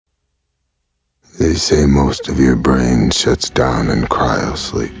They say most of your brain shuts down in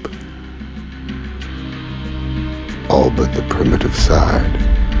cryosleep. All but the primitive side.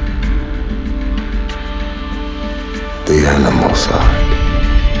 The animal side.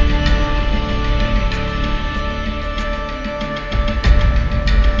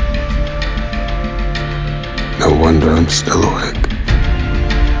 No wonder I'm still awake.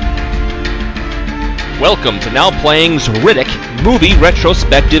 Welcome to Now Playing's Riddick Movie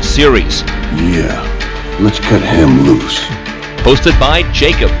Retrospective Series. Yeah, let's cut him loose. Hosted by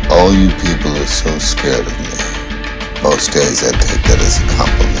Jacob. All you people are so scared of me. Most days I take that as a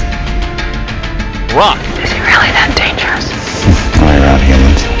compliment. Brock. Is he really that dangerous? We're out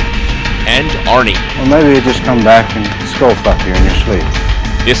humans. And Arnie. Well, maybe you just come back and skull fuck you in your sleep.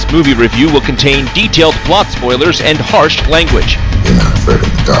 This movie review will contain detailed plot spoilers and harsh language. You're not afraid of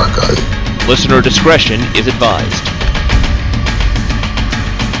the dark, are you? Listener discretion is advised.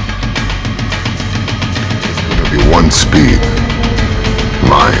 There's gonna be one speed.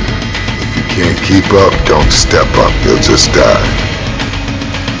 Mine. If you can't keep up, don't step up. You'll just die.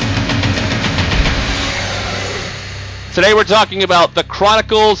 Today we're talking about The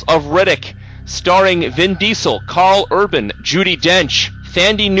Chronicles of Riddick, starring Vin Diesel, Carl Urban, Judi Dench,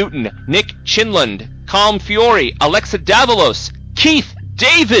 Thandie Newton, Nick Chinlund, Calm Fiore, Alexa Davalos, Keith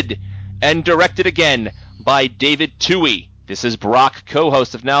David, and directed again by David Twohy. This is Brock,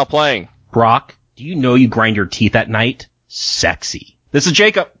 co-host of Now Playing. Brock, do you know you grind your teeth at night? Sexy. This is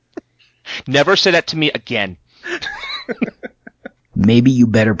Jacob. Never say that to me again. Maybe you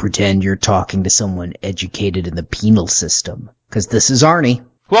better pretend you're talking to someone educated in the penal system, because this is Arnie.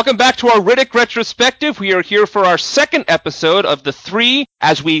 Welcome back to our Riddick retrospective. We are here for our second episode of the 3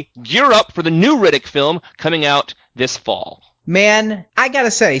 as we gear up for the new Riddick film coming out this fall. Man, I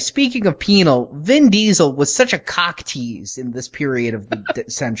gotta say, speaking of penal, Vin Diesel was such a cock tease in this period of the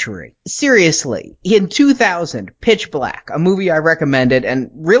century. Seriously, in 2000, Pitch Black, a movie I recommended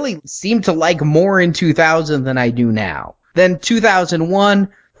and really seemed to like more in 2000 than I do now. Then 2001,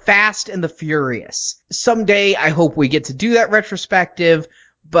 Fast and the Furious. Someday I hope we get to do that retrospective,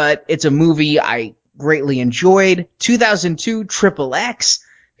 but it's a movie I greatly enjoyed. 2002, Triple X.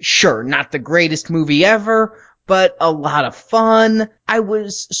 Sure, not the greatest movie ever, but a lot of fun. I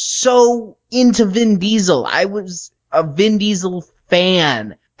was so into Vin Diesel. I was a Vin Diesel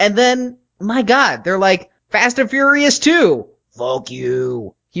fan. And then, my God, they're like, Fast and Furious 2. Fuck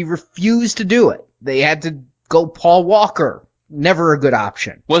you. He refused to do it. They had to go Paul Walker. Never a good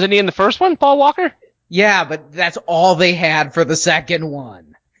option. Wasn't he in the first one, Paul Walker? Yeah, but that's all they had for the second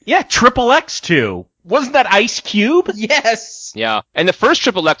one. Yeah, Triple X 2. Wasn't that Ice Cube? Yes. Yeah. And the first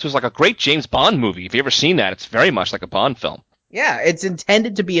Triple X was like a great James Bond movie. If you've ever seen that, it's very much like a Bond film. Yeah, it's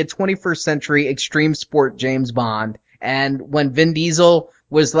intended to be a 21st century extreme sport James Bond. And when Vin Diesel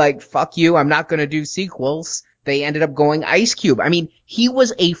was like, fuck you, I'm not going to do sequels, they ended up going Ice Cube. I mean, he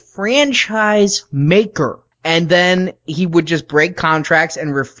was a franchise maker. And then he would just break contracts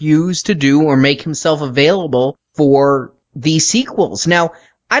and refuse to do or make himself available for these sequels. Now,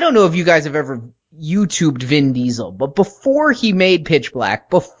 I don't know if you guys have ever YouTubed Vin Diesel, but before he made Pitch Black,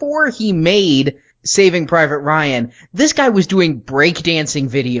 before he made Saving Private Ryan, this guy was doing breakdancing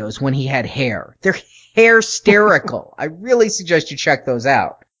videos when he had hair. They're hair-sterical. I really suggest you check those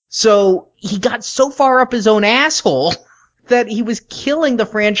out. So he got so far up his own asshole that he was killing the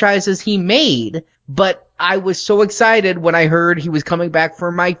franchises he made, but I was so excited when I heard he was coming back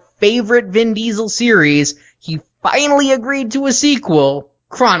for my favorite Vin Diesel series. He finally agreed to a sequel,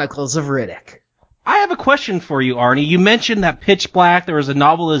 Chronicles of Riddick. I have a question for you, Arnie. You mentioned that Pitch Black, there was a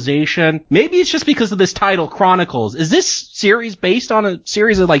novelization. Maybe it's just because of this title, Chronicles. Is this series based on a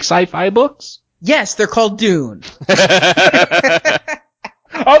series of like sci-fi books? Yes, they're called Dune.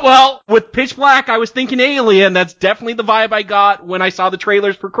 Oh, well, with Pitch Black, I was thinking Alien. That's definitely the vibe I got when I saw the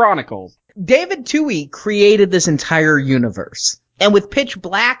trailers for Chronicles. David Twohy created this entire universe. And with Pitch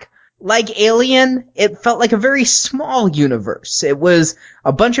Black, like Alien, it felt like a very small universe. It was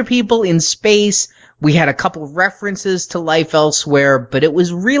a bunch of people in space. We had a couple of references to life elsewhere, but it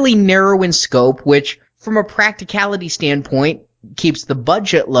was really narrow in scope, which, from a practicality standpoint, keeps the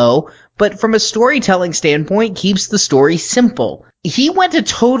budget low, but from a storytelling standpoint, keeps the story simple. He went a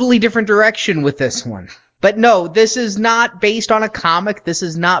totally different direction with this one. But no, this is not based on a comic. This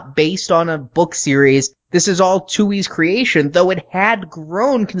is not based on a book series. This is all Twohy's creation, though it had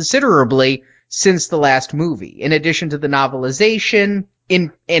grown considerably since the last movie. In addition to the novelization,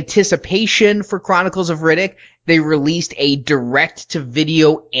 in anticipation for Chronicles of Riddick, they released a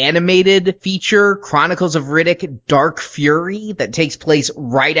direct-to-video animated feature, Chronicles of Riddick Dark Fury, that takes place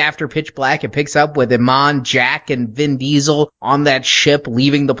right after Pitch Black. It picks up with Iman, Jack, and Vin Diesel on that ship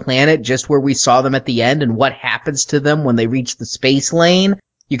leaving the planet just where we saw them at the end and what happens to them when they reach the space lane.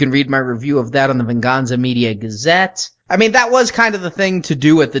 You can read my review of that on the Venganza Media Gazette. I mean, that was kind of the thing to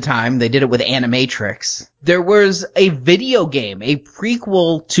do at the time. They did it with Animatrix. There was a video game, a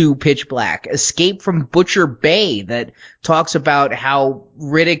prequel to Pitch Black, Escape from Butcher Bay, that talks about how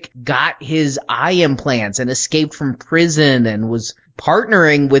Riddick got his eye implants and escaped from prison and was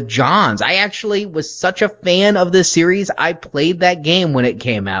partnering with Johns. I actually was such a fan of this series, I played that game when it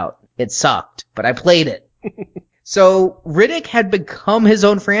came out. It sucked, but I played it. So Riddick had become his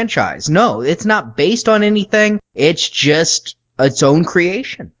own franchise. No, it's not based on anything. It's just its own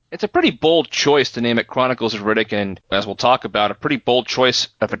creation. It's a pretty bold choice to name it Chronicles of Riddick, and as we'll talk about, a pretty bold choice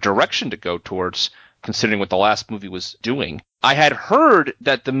of a direction to go towards, considering what the last movie was doing. I had heard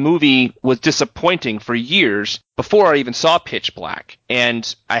that the movie was disappointing for years before I even saw Pitch Black,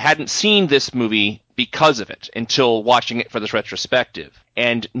 and I hadn't seen this movie because of it until watching it for this retrospective.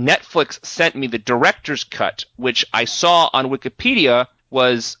 And Netflix sent me the director's cut, which I saw on Wikipedia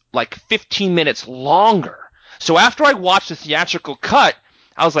was like 15 minutes longer. So after I watched the theatrical cut,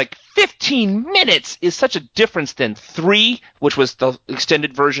 I was like, 15 minutes is such a difference than 3, which was the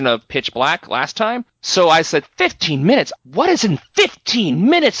extended version of Pitch Black last time. So I said, 15 minutes? What is in 15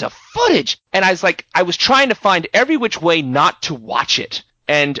 minutes of footage? And I was trying to find every which way not to watch it.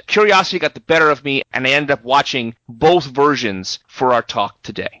 And curiosity got the better of me, and I ended up watching both versions for our talk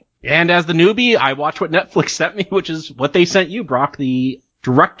today. And as the newbie, I watched what Netflix sent me, which is what they sent you, Brock, the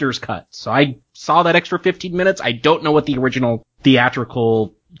director's cut. So I saw that extra 15 minutes. I don't know what the original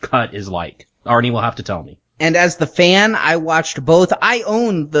theatrical cut is like. Arnie will have to tell me. And as the fan, I watched both. I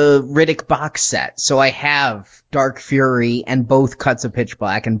own the Riddick box set, so I have Dark Fury and both cuts of Pitch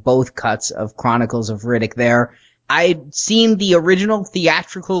Black and both cuts of Chronicles of Riddick there. I'd seen the original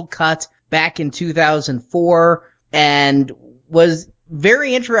theatrical cut back in 2004 and was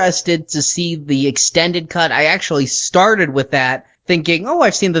very interested to see the extended cut. I actually started with that thinking, oh,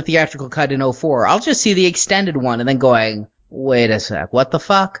 I've seen the theatrical cut in 04. I'll just see the extended one, and then going, wait a sec, what the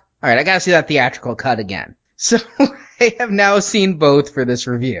fuck? All right, I gotta see that theatrical cut again. So I have now seen both for this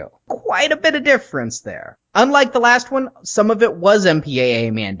review. Quite a bit of difference there. Unlike the last one, some of it was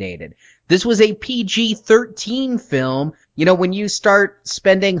MPAA mandated. This was a PG-13 film. You know, when you start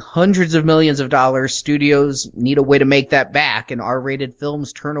spending hundreds of millions of dollars, studios need a way to make that back, and R-rated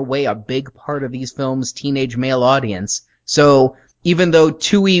films turn away a big part of these films' teenage male audience. So even though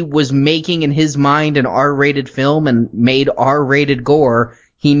Toohey was making in his mind an R-rated film and made R-rated gore,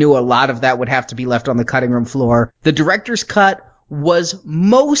 he knew a lot of that would have to be left on the cutting room floor. The director's cut was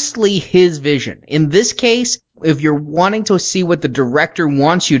mostly his vision. In this case, if you're wanting to see what the director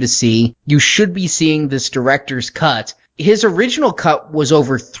wants you to see, you should be seeing this director's cut. His original cut was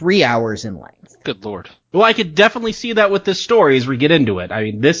over 3 hours in length. Good lord. Well, I could definitely see that with this story as we get into it. I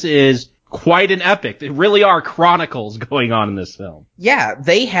mean, this is quite an epic. There really are chronicles going on in this film. Yeah,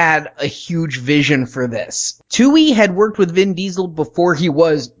 they had a huge vision for this. Toohey had worked with Vin Diesel before he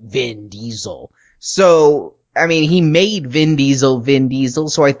was Vin Diesel. So, I mean, he made Vin Diesel,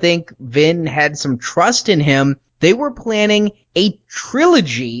 so I think Vin had some trust in him. They were planning a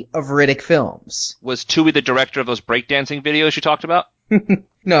trilogy of Riddick films. Was Toohey the director of those breakdancing videos you talked about?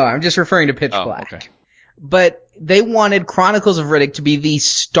 No, I'm just referring to Pitch Black. Okay. But they wanted Chronicles of Riddick to be the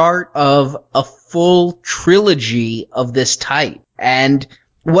start of a full trilogy of this type. And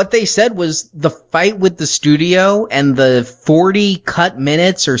what they said was the fight with the studio and the 40 cut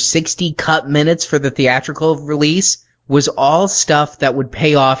minutes or 60 cut minutes for the theatrical release was all stuff that would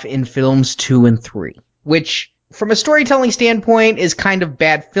pay off in films 2 and 3. Which, from a storytelling standpoint, is kind of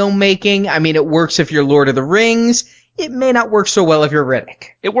bad filmmaking. I mean, it works if you're Lord of the Rings. It may not work so well if you're Riddick.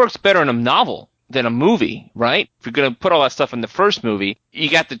 It works better in a novel than a movie, right? If you're going to put all that stuff in the first movie, you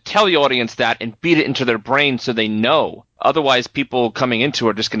got to tell the audience that and beat it into their brain so they know. Otherwise, people coming into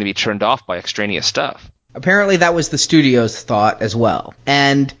it are just going to be turned off by extraneous stuff. Apparently that was the studio's thought as well.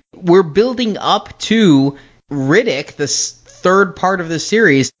 And we're building up to Riddick, this third part of the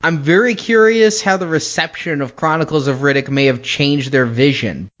series. I'm very curious how the reception of Chronicles of Riddick may have changed their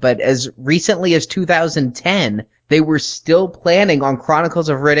vision. But as recently as 2010, they were still planning on Chronicles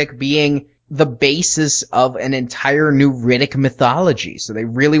of Riddick being the basis of an entire new Riddick mythology. So they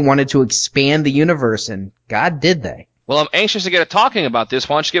really wanted to expand the universe, and God did they. Well, I'm anxious to get talking about this.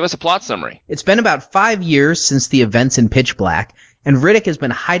 Why don't you give us a plot summary? It's been about 5 years since the events in Pitch Black, and Riddick has been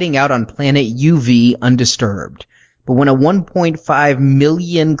hiding out on planet UV undisturbed. but when a 1.5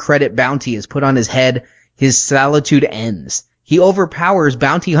 million credit bounty is put on his head, his solitude ends. He overpowers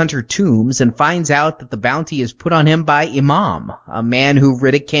bounty hunter Toombs and finds out that the bounty is put on him by Imam, a man who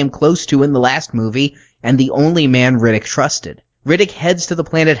Riddick came close to in the last movie and the only man Riddick trusted. Riddick heads to the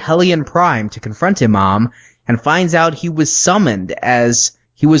planet Hellion Prime to confront Imam and finds out he was summoned as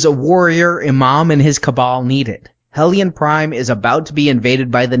he was a warrior Imam and his cabal needed. Hellion Prime is about to be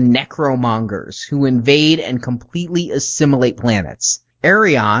invaded by the Necromongers, who invade and completely assimilate planets.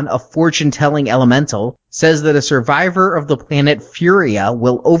 Arion, a fortune-telling elemental, says that a survivor of the planet Furia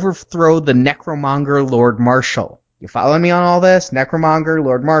will overthrow the Necromonger Lord Marshal. You following me on all this? Necromonger,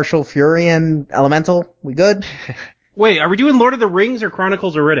 Lord Marshal, Furian, elemental? We good? Wait, are we doing Lord of the Rings or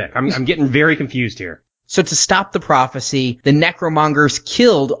Chronicles of Riddick? I'm getting very confused here. So to stop the prophecy, the Necromongers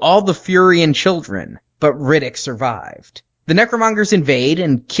killed all the Furian children, but Riddick survived. The Necromongers invade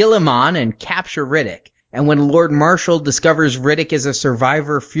and kill Iman and capture Riddick. And when Lord Marshal discovers Riddick is a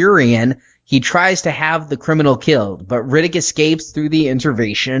survivor Furian, he tries to have the criminal killed, but Riddick escapes through the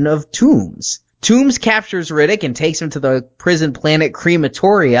intervention of Toombs. Toombs captures Riddick and takes him to the prison planet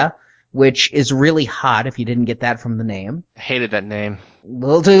Crematoria, which is really hot if you didn't get that from the name. Hated that name.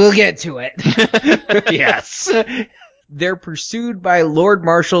 We'll get to it. Yes. They're pursued by Lord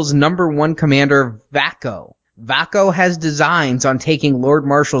Marshal's #1 commander, Vakko. Vakko has designs on taking Lord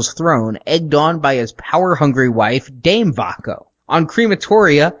Marshal's throne, egged on by his power-hungry wife, Dame Vakko. On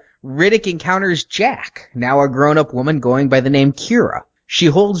Crematoria, Riddick encounters Jack, now a grown-up woman going by the name Kira. She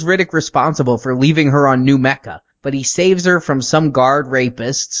holds Riddick responsible for leaving her on New Mecca, but he saves her from some guard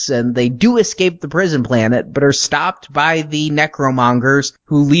rapists, and they do escape the prison planet, but are stopped by the Necromongers,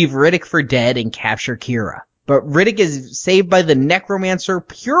 who leave Riddick for dead and capture Kira. But Riddick is saved by the Necromancer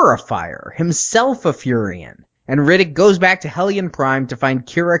Purifier, himself a Furian. And Riddick goes back to Hellion Prime to find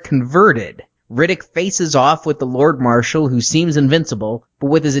Kira converted. Riddick faces off with the Lord Marshal, who seems invincible, but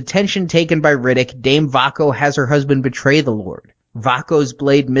with his attention taken by Riddick, Dame Vakko has her husband betray the Lord. Vakko's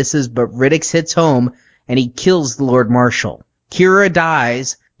blade misses, but Riddick's hits home, and he kills the Lord Marshal. Kira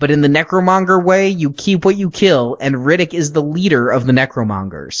dies, but in the Necromonger way, you keep what you kill, and Riddick is the leader of the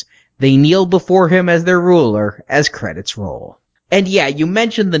Necromongers. They kneel before him as their ruler, as credits roll. And yeah, you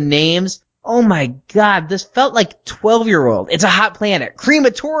mentioned the names. Oh my god, this felt like 12-year-old. It's a hot planet.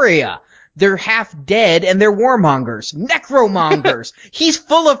 Crematoria! They're half dead and they're warmongers. Necromongers! He's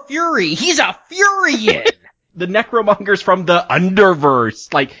full of fury! He's a Furian! The Necromongers from the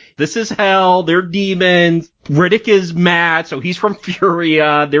Underverse. Like, this is hell, they're demons, Riddick is mad, so he's from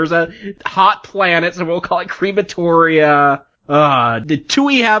Furia, there's a hot planet, so we'll call it Crematoria. Did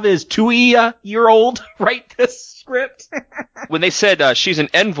Tui have his 2-year-old write this script? When they said she's an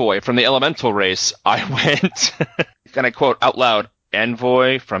envoy from the elemental race, I went, and I quote out loud,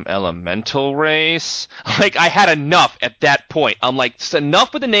 envoy from elemental race? Like, I had enough at that point. I'm like, just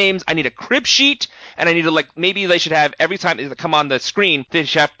enough with the names. I need a crib sheet, and I need to, like, maybe they should have, every time they come on the screen, they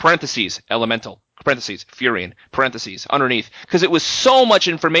should have parentheses, elemental, parentheses, Furian, parentheses, underneath. Because it was so much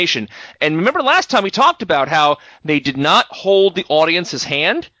information. And remember last time we talked about how they did not hold the audience's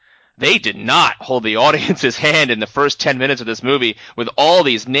hand? They did not hold the audience's hand in the first 10 minutes of this movie with all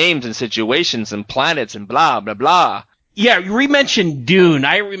these names and situations and planets and blah, blah, blah. Yeah, you mentioned Dune.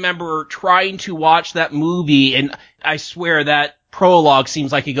 I remember trying to watch that movie, and I swear that prologue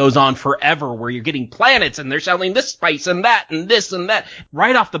seems like it goes on forever, where you're getting planets, and they're selling this spice and that, and this and that.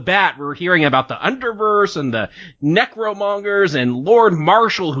 Right off the bat, we're hearing about the Underverse, and the Necromongers, and Lord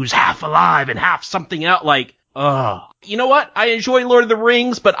Marshal, who's half alive and half something else. Like, you know what? I enjoy Lord of the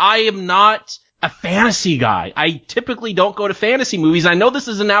Rings, but I am not a fantasy guy. I typically don't go to fantasy movies. I know this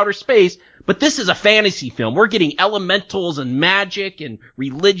is in outer space, but this is a fantasy film. We're getting elementals and magic and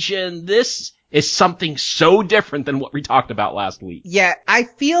religion. This is something so different than what we talked about last week. Yeah, I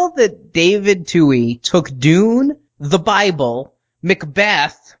feel that David Tui took Dune, the Bible,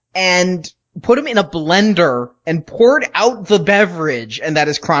 Macbeth, and put them in a blender and poured out the beverage, and that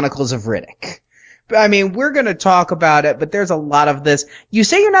is Chronicles of Riddick. I mean, we're going to talk about it, but there's a lot of this. You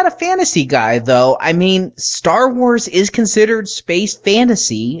say you're not a fantasy guy, though. I mean, Star Wars is considered space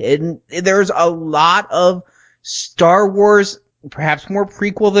fantasy, and there's a lot of Star Wars, perhaps more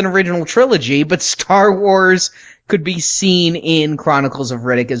prequel than original trilogy, but Star Wars could be seen in Chronicles of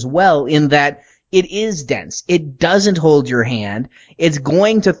Riddick as well, in that it is dense. It doesn't hold your hand. It's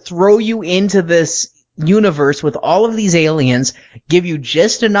going to throw you into this universe with all of these aliens, give you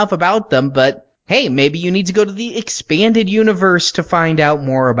just enough about them, but hey, maybe you need to go to the expanded universe to find out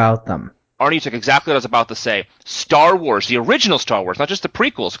more about them. Arnie took exactly what I was about to say. Star Wars, the original Star Wars, not just the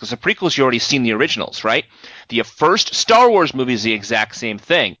prequels, because the prequels you already seen the originals, right? The first Star Wars movie is the exact same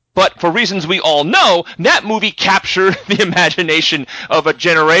thing. But for reasons we all know, that movie captured the imagination of a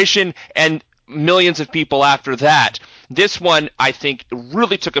generation and millions of people after that. This one, I think,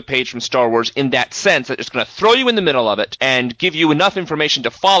 really took a page from Star Wars in that sense that it's going to throw you in the middle of it and give you enough information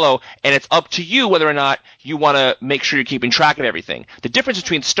to follow, and it's up to you whether or not you want to make sure you're keeping track of everything. The difference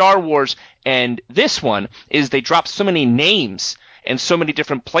between Star Wars and this one is they drop so many names and so many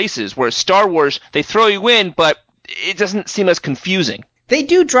different places, whereas Star Wars, they throw you in, but it doesn't seem as confusing. They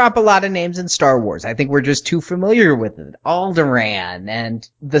do drop a lot of names in Star Wars. I think we're just too familiar with it. Alderaan and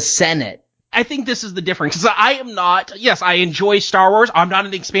the Senate. I think this is the difference. 'Cause I am not, yes, I enjoy Star Wars. I'm not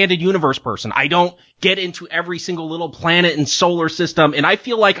an expanded universe person. I don't get into every single little planet and solar system. And I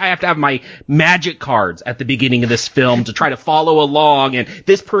feel like I have to have my magic cards at the beginning of this film to try to follow along. And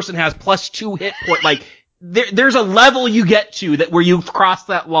this person has +2 hit point. Like, there's a level you get to that where you cross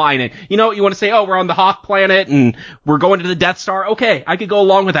that line, and you want to say, oh, we're on the Hoth planet and we're going to the Death Star. Okay, I could go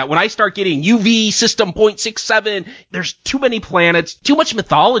along with that. When I start getting UV system 0.67, there's too many planets, too much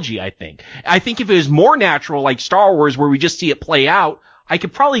mythology, I think. I think if it was more natural, like Star Wars, where we just see it play out, I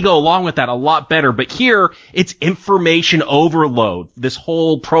could probably go along with that a lot better, but here, it's information overload. This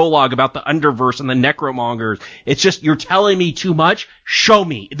whole prologue about the Underverse and the Necromongers, it's just, you're telling me too much? Show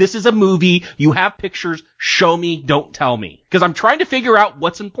me. This is a movie. You have pictures. Show me. Don't tell me. Because I'm trying to figure out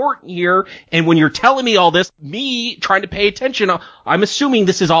what's important here, and when you're telling me all this, me trying to pay attention, I'm assuming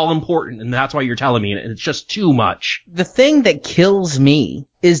this is all important, and that's why you're telling me, and it's just too much. The thing that kills me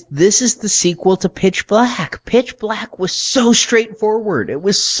is this is the sequel to Pitch Black. Pitch Black was so straightforward. It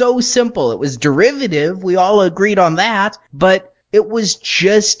was so simple. It was derivative. We all agreed on that. But it was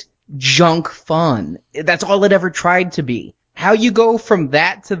just junk fun. That's all it ever tried to be. How you go from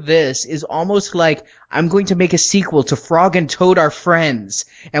that to this is almost like, I'm going to make a sequel to Frog and Toad Are Friends.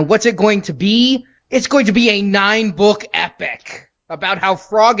 And what's it going to be? It's going to be a 9-book epic about how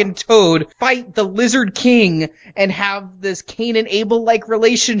Frog and Toad fight the Lizard King and have this Cain and Abel-like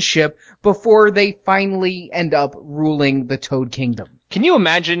relationship before they finally end up ruling the Toad Kingdom. Can you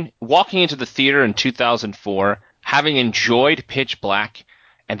imagine walking into the theater in 2004, having enjoyed Pitch Black,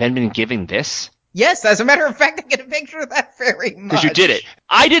 and then been given this? Yes, as a matter of fact, I get a picture of that very much. Because you did it.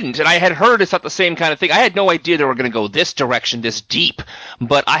 I didn't, and I had heard it's not the same kind of thing. I had no idea they were going to go this direction, this deep,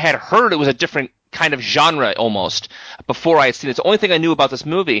 but I had heard it was a different kind of genre almost before I had seen it. It's the only thing I knew about this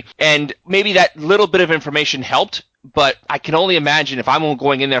movie, and maybe that little bit of information helped, but I can only imagine if I'm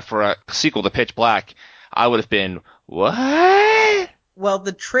going in there for a sequel to Pitch Black, I would have been, what? Well,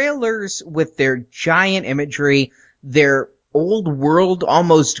 the trailers with their giant imagery, their old world,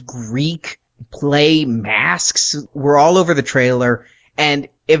 almost Greek play masks were all over the trailer, and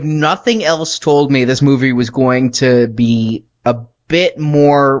if nothing else told me this movie was going to be a bit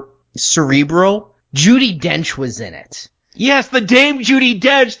more cerebral, Judi Dench was in it. Yes, the Dame Judi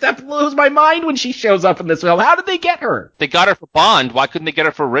Dench. That blows my mind when she shows up in this film. How did they get her? They got her for Bond. Why couldn't they get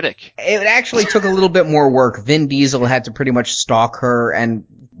her for Riddick? It actually took a little bit more work. Vin Diesel had to pretty much stalk her and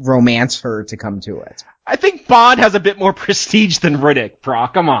romance her to come to it. I think Bond has a bit more prestige than Riddick,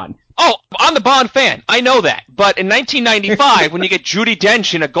 Brock. Come on. Oh, I'm the Bond fan. I know that. But in 1995, when you get Judi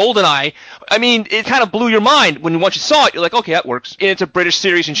Dench in a GoldenEye, I mean, it kind of blew your mind. Once you saw it, you're like, okay, that works. And it's a British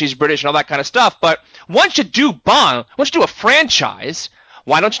series, and she's British and all that kind of stuff. But once you do Bond, once you do a franchise,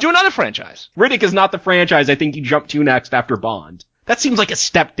 why don't you do another franchise? Riddick is not the franchise I think you jump to next after Bond. That seems like a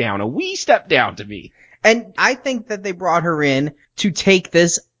step down, a wee step down to me. And I think that they brought her in to take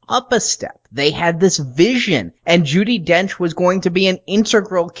this up a step. They had this vision, and Judi Dench was going to be an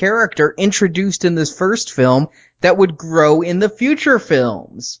integral character introduced in this first film that would grow in the future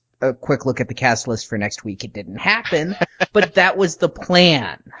films. A quick look at the cast list for next week. It didn't happen, but that was the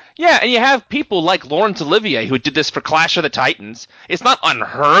plan. Yeah, and you have people like Laurence Olivier who did this for Clash of the Titans. It's not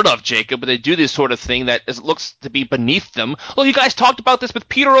unheard of, Jacob, but they do this sort of thing that looks to be beneath them. Well, you guys talked about this with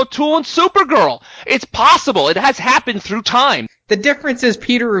Peter O'Toole and Supergirl. It's possible. It has happened through time. The difference is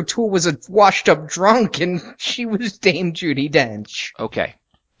Peter O'Toole was a washed-up drunk, and she was Dame Judi Dench. Okay.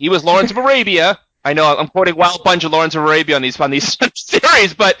 He was Lawrence of Arabia. I know I'm quoting Wild Bunch of Lawrence of Arabia on these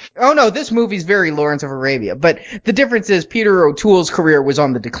series, but... Oh no, this movie's very Lawrence of Arabia, but the difference is Peter O'Toole's career was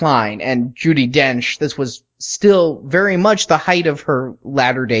on the decline, and Judi Dench, this was still very much the height of her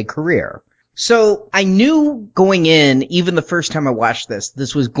latter-day career. So I knew going in, even the first time I watched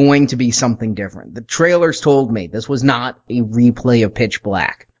this was going to be something different. The trailers told me this was not a replay of Pitch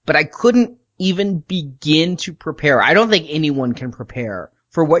Black, but I couldn't even begin to prepare. I don't think anyone can prepare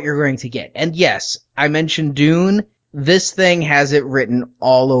for what you're going to get. And yes, I mentioned Dune. This thing has it written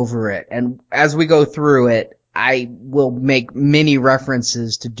all over it. And as we go through it, I will make many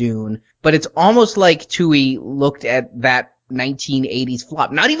references to Dune. But it's almost like Tui looked at that 1980s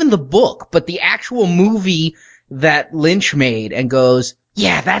flop. Not even the book, but the actual movie that Lynch made and goes,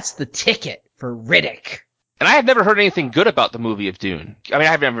 yeah, that's the ticket for Riddick. And I have never heard anything good about the movie of Dune. I mean,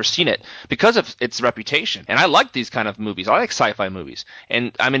 I have never seen it because of its reputation. And I like these kind of movies. I like sci-fi movies.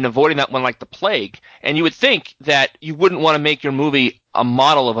 And I'm avoiding that one like the plague. And you would think that you wouldn't want to make your movie a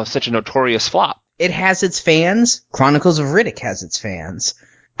model of such a notorious flop. It has its fans. Chronicles of Riddick has its fans.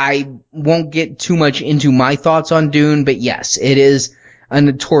 I won't get too much into my thoughts on Dune, but yes, it is a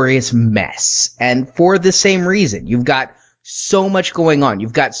notorious mess. And for the same reason, you've got so much going on.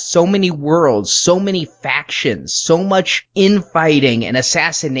 You've got so many worlds, so many factions, so much infighting and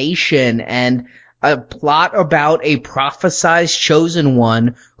assassination and a plot about a prophesized chosen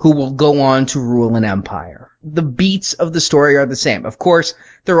one who will go on to rule an empire. The beats of the story are the same. Of course,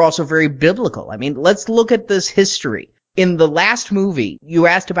 they're also very biblical. I mean, let's look at this history. In the last movie, you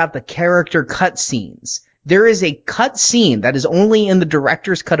asked about the character cutscenes. There is a cutscene that is only in the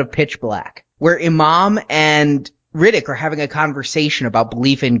director's cut of Pitch Black, where Imam and Riddick are having a conversation about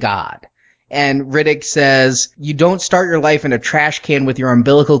belief in God. And Riddick says, you don't start your life in a trash can with your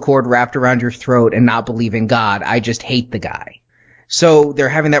umbilical cord wrapped around your throat and not believe in God. I just hate the guy. So they're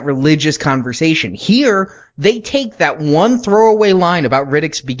having that religious conversation. Here, they take that one throwaway line about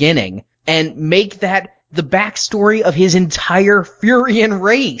Riddick's beginning and make that the backstory of his entire Furian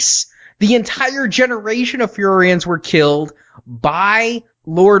race. The entire generation of Furians were killed by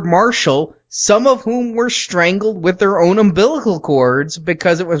Lord Marshall, some of whom were strangled with their own umbilical cords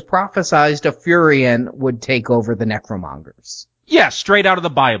because it was prophesized a Furian would take over the Necromongers. Yeah, straight out of the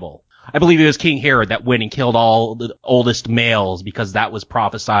Bible. I believe it was King Herod that went and killed all the oldest males because that was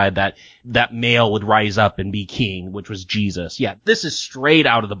prophesied that that male would rise up and be king, which was Jesus. Yeah, this is straight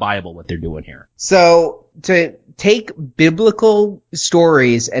out of the Bible what they're doing here. So to take biblical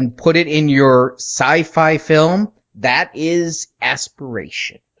stories and put it in your sci-fi film, that is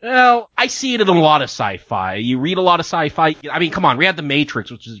aspiration. Well, I see it in a lot of sci-fi. You read a lot of sci-fi. I mean, come on, we had The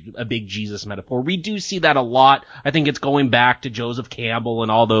Matrix, which is a big Jesus metaphor. We do see that a lot. I think it's going back to Joseph Campbell and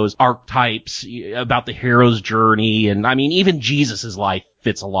all those archetypes about the hero's journey. And I mean, even Jesus' life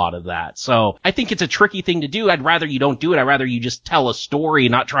fits a lot of that. So I think it's a tricky thing to do. I'd rather you don't do it. I'd rather you just tell a story,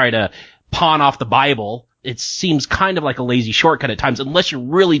 not try to pawn off the Bible. It seems kind of like a lazy shortcut at times, unless you're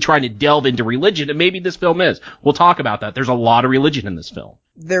really trying to delve into religion, and maybe this film is. We'll talk about that. There's a lot of religion in this film.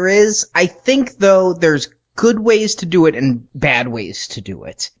 There is. I think, though, there's good ways to do it and bad ways to do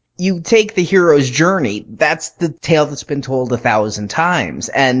it. You take the hero's journey, that's the tale that's been told 1,000 times,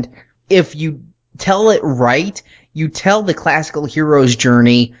 and if you tell it right, you tell the classical hero's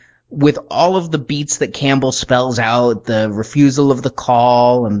journey with all of the beats that Campbell spells out, the refusal of the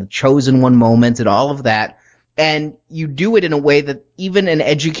call and the chosen one moment and all of that, and you do it in a way that even an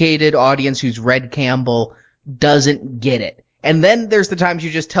educated audience who's read Campbell doesn't get it. And then there's the times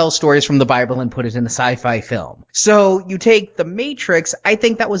you just tell stories from the Bible and put it in a sci-fi film. So you take The Matrix, I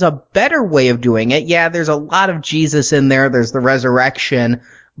think that was a better way of doing it. Yeah, there's a lot of Jesus in there, there's the resurrection,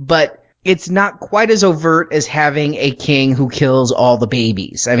 but it's not quite as overt as having a king who kills all the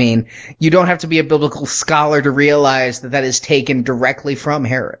babies. I mean, you don't have to be a biblical scholar to realize that that is taken directly from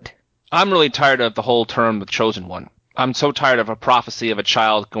Herod. I'm really tired of the whole term the chosen one. I'm so tired of a prophecy of a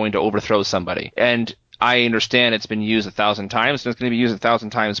child going to overthrow somebody. And I understand it's been used 1,000 times, and it's going to be used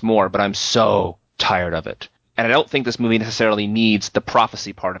 1,000 times more, but I'm so tired of it. And I don't think this movie necessarily needs the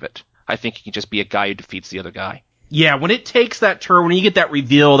prophecy part of it. I think he can just be a guy who defeats the other guy. Yeah, when it takes that turn, when you get that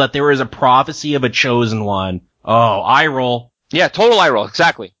reveal that there is a prophecy of a chosen one, oh, eye roll. Yeah, total eye roll,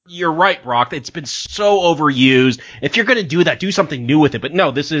 exactly. You're right, Brock. It's been so overused. If you're going to do that, do something new with it. But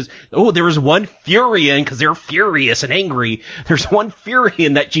no, this is, there was one Furian, because they're furious and angry. There's one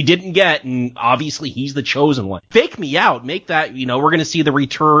Furian that you didn't get, and obviously he's the chosen one. Fake me out. Make that, we're going to see the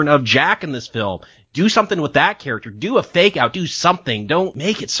return of Jack in this film. Do something with that character. Do a fake out. Do something. Don't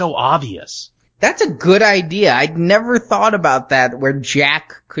make it so obvious. That's a good idea. I'd never thought about that, where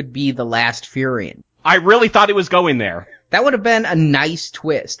Jack could be the last Furian. I really thought it was going there. That would have been a nice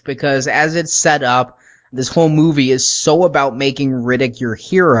twist, because as it's set up, this whole movie is so about making Riddick your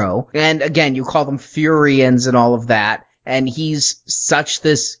hero. And again, you call them Furians and all of that, and he's such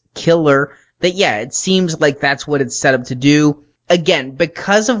this killer that, yeah, it seems like that's what it's set up to do. Again,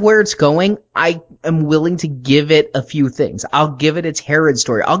 because of where it's going, I am willing to give it a few things. I'll give it its Herod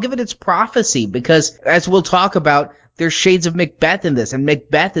story. I'll give it its prophecy, because as we'll talk about, there's shades of Macbeth in this, and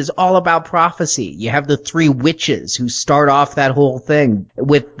Macbeth is all about prophecy. You have the 3 witches who start off that whole thing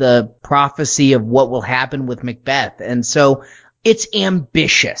with the prophecy of what will happen with Macbeth. And so it's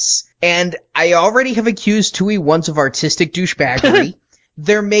ambitious. And I already have accused Tui once of artistic douchebaggery.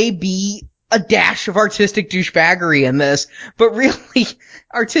 There may be a dash of artistic douchebaggery in this, but really,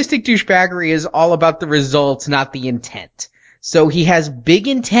 artistic douchebaggery is all about the results, not the intent. So he has big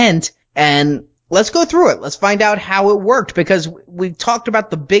intent, and let's go through it. Let's find out how it worked, because we've talked about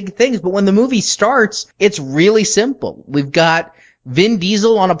the big things, but when the movie starts, it's really simple. We've got Vin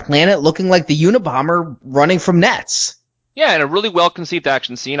Diesel on a planet looking like the Unabomber running from nets. Yeah, and a really well-conceived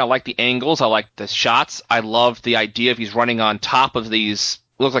action scene. I like the angles. I like the shots. I love the idea of he's running on top of these,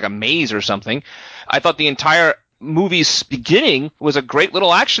 looks like a maze or something. I thought the entire movie's beginning was a great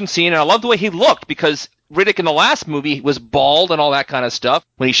little action scene, and I love the way he looked, because Riddick in the last movie was bald and all that kind of stuff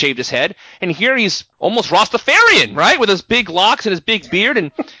when he shaved his head, and here he's almost Rastafarian, right, with his big locks and his big beard,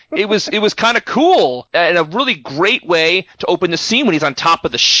 and it was kind of cool, and a really great way to open the scene when he's on top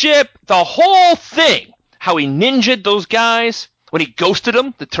of the ship. The whole thing, how he ninja'd those guys, when he ghosted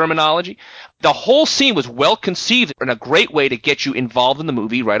them, the terminology, the whole scene was well conceived and a great way to get you involved in the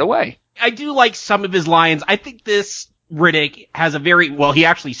movie right away. I do like some of his lines. I think this Riddick has a he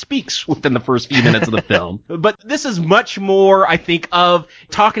actually speaks within the first few minutes of the film. But this is much more, I think, of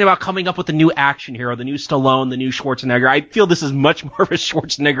talking about coming up with a new action hero, the new Stallone, the new Schwarzenegger. I feel this is much more of a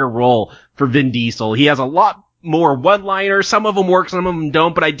Schwarzenegger role for Vin Diesel. He has a lot more one-liners. Some of them work, some of them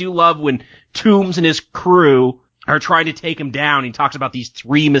don't, but I do love when Toombs and his crew are trying to take him down. He talks about these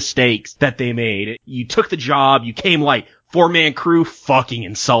 3 mistakes that they made. You took the job, you came light. 4-man crew, fucking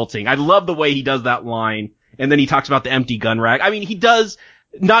insulting. I love the way he does that line. And then he talks about the empty gun rack. I mean, he does,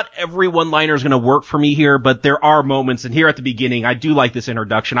 not every one-liner is going to work for me here, but there are moments, and here at the beginning, I do like this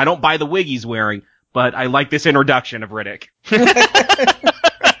introduction. I don't buy the wig he's wearing, but I like this introduction of Riddick.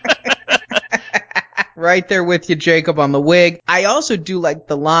 Right there with you, Jacob, on the wig. I also do like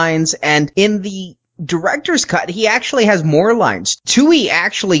the lines, and in the director's cut, he actually has more lines. Toohey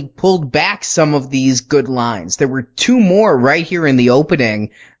actually pulled back some of these good lines. There were 2 more right here in the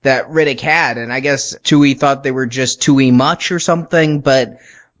opening that Riddick had, and I guess Toohey thought they were just Toohey much or something, but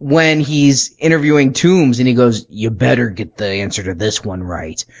when he's interviewing Toombs and he goes, "You better get the answer to this one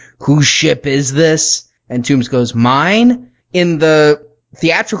right. Whose ship is this?" And Toombs goes, "Mine." In the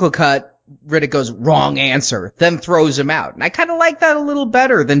theatrical cut, Riddick goes, "Wrong answer," then throws him out. And I kind of like that a little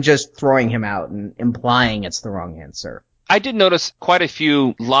better than just throwing him out and implying it's the wrong answer. I did notice quite a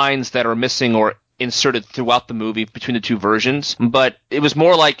few lines that are missing or inserted throughout the movie between the 2 versions, but it was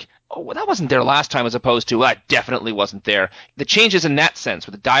more like, oh, well, that wasn't there last time, as opposed to, that definitely wasn't there. The changes in that sense,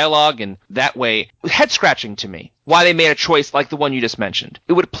 with the dialogue and that way, head-scratching to me. Why they made a choice like the one you just mentioned.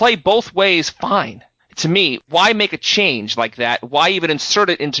 It would play both ways fine. To me, why make a change like that? Why even insert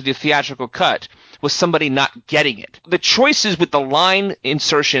it into the theatrical cut with somebody not getting it? The choices with the line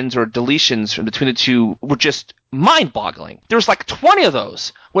insertions or deletions between the 2 were just mind-boggling. There was like 20 of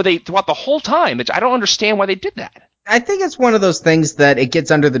those where they, throughout the whole time, I don't understand why they did that. I think it's one of those things that it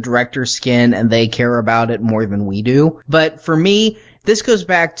gets under the director's skin and they care about it more than we do. But for me, this goes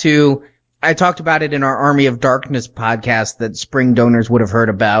back to, I talked about it in our Army of Darkness podcast that spring donors would have heard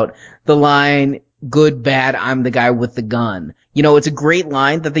about, the line, "Good, bad, I'm the guy with the gun." You know, it's a great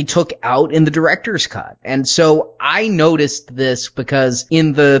line that they took out in the director's cut. And so I noticed this because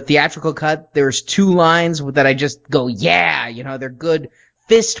in the theatrical cut, there's 2 lines that I just go, yeah, you know, they're good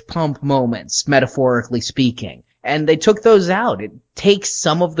fist pump moments, metaphorically speaking. And they took those out. It takes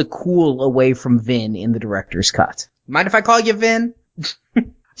some of the cool away from Vin in the director's cut. Mind if I call you Vin?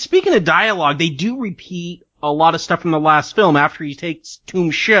 Speaking of dialogue, they do repeat a lot of stuff from the last film. After he takes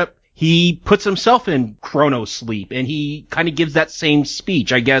Toombs' ship, he puts himself in chrono sleep, and he kind of gives that same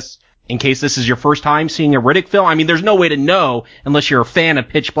speech, I guess, in case this is your first time seeing a Riddick film. I mean, there's no way to know, unless you're a fan of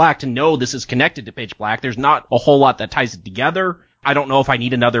Pitch Black, to know this is connected to Pitch Black. There's not a whole lot that ties it together. I don't know if I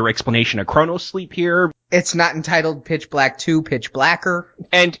need another explanation of chrono sleep here. It's not entitled Pitch Black 2, Pitch Blacker.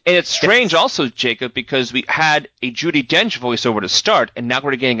 And it's strange also, Jacob, because we had a Judi Dench voiceover to start, and now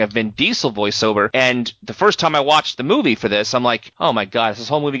we're getting a Vin Diesel voiceover. And the first time I watched the movie for this, I'm like, oh my god, is this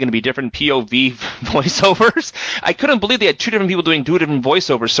whole movie going to be different POV voiceovers? I couldn't believe they had 2 different people doing 2 different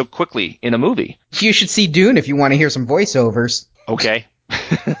voiceovers so quickly in a movie. You should see Dune if you want to hear some voiceovers. Okay.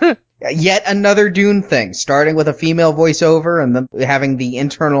 Yet another Dune thing, starting with a female voiceover and then having the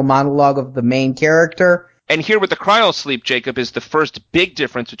internal monologue of the main character. And here with the cryo sleep, Jacob, is the first big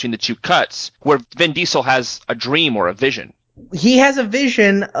difference between the 2 cuts, where Vin Diesel has a dream or a vision. He has a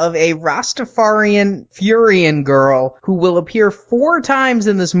vision of a Rastafarian Furian girl who will appear 4 times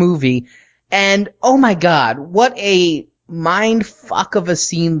in this movie. And, oh my god, what a mind fuck of a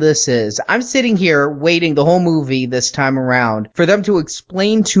scene this is. I'm sitting here waiting the whole movie this time around for them to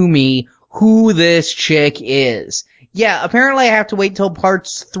explain to me who this chick is. Yeah, apparently I have to wait till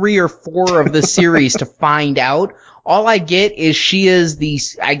parts 3 or 4 of the series to find out. All I get is she is the,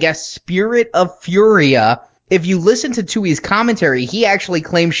 I guess, spirit of Furia. If you listen to Tui's commentary, he actually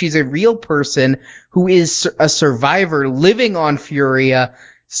claims she's a real person who is a survivor living on Furia,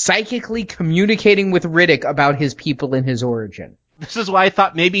 psychically communicating with Riddick about his people and his origin. This is why I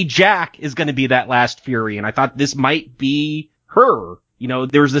thought maybe Jack is going to be that last Fury, and I thought this might be her. You know,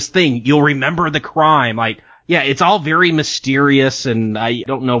 there's this thing, you'll remember the crime. Like, yeah, it's all very mysterious, and I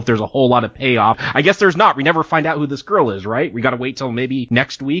don't know if there's a whole lot of payoff. I guess there's not. We never find out who this girl is, right? We gotta wait till maybe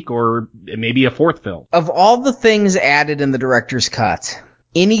next week or maybe a fourth film. Of all the things added in the director's cut,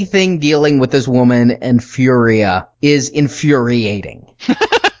 anything dealing with this woman and Furia is infuriating.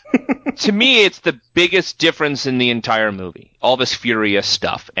 To me, it's the biggest difference in the entire movie. All this Furia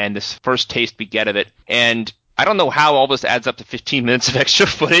stuff and this first taste we get of it. And I don't know how all this adds up to 15 minutes of extra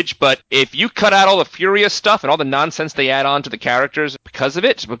footage, but if you cut out all the Furia stuff and all the nonsense they add on to the characters because of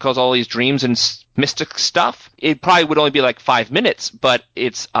it, because all these dreams and mystic stuff, it probably would only be like 5 minutes, but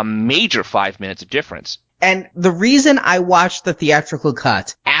it's a major 5 minutes of difference. And the reason I watched the theatrical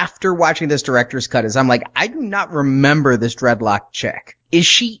cut after watching this director's cut is I'm like, I do not remember this dreadlock chick. Is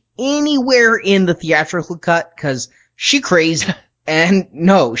she anywhere in the theatrical cut? Cause she crazy. And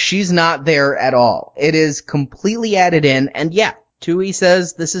no, she's not there at all. It is completely added in. And yeah, Tui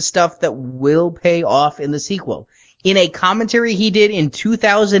says this is stuff that will pay off in the sequel. In a commentary he did in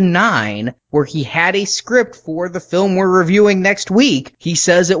 2009, where he had a script for the film we're reviewing next week, he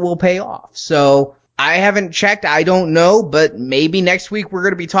says it will pay off. So I haven't checked, I don't know, but maybe next week we're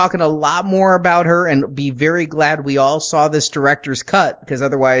going to be talking a lot more about her and be very glad we all saw this director's cut, because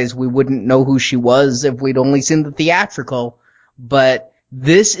otherwise we wouldn't know who she was if we'd only seen the theatrical. But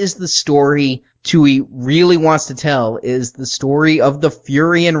this is the story Tui really wants to tell, is the story of the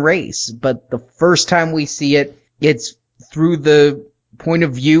Furian race. But the first time we see it, it's through the point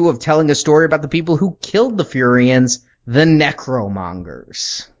of view of telling a story about the people who killed the Furians, the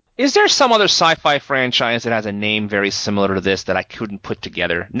Necromongers. Is there some other sci-fi franchise that has a name very similar to this that I couldn't put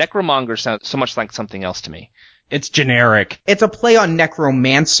together? Necromonger sounds so much like something else to me. It's generic. It's a play on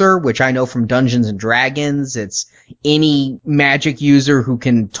Necromancer, which I know from Dungeons and Dragons. It's any magic user who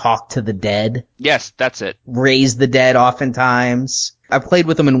can talk to the dead. Yes, that's it. Raise the dead oftentimes. I played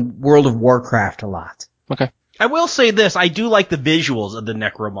with them in World of Warcraft a lot. Okay. I will say this, I do like the visuals of the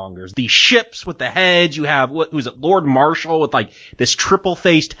Necromongers. The ships with the heads, you have, who's it, Lord Marshall with like this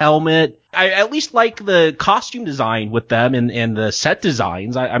triple-faced helmet. I at least like the costume design with them and the set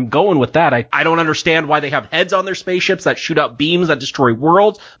designs. I'm going with that. I don't understand why they have heads on their spaceships that shoot out beams that destroy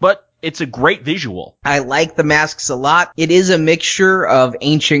worlds, but it's a great visual. I like the masks a lot. It is a mixture of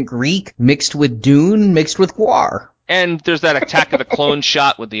ancient Greek mixed with Dune mixed with Gwar. And there's that Attack of the Clones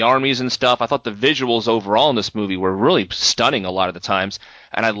shot with the armies and stuff. I thought the visuals overall in this movie were really stunning a lot of the times.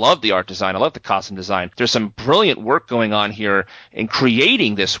 And I love the art design. I love the costume design. There's some brilliant work going on here in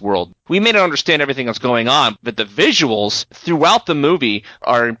creating this world. We may not understand everything that's going on, but the visuals throughout the movie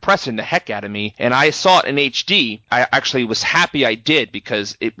are impressing the heck out of me. And I saw it in HD. I actually was happy I did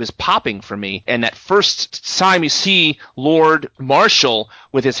because it was popping for me. And that first time you see Lord Marshall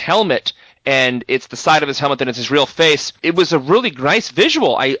with his helmet, and it's the side of his helmet and it's his real face, it was a really nice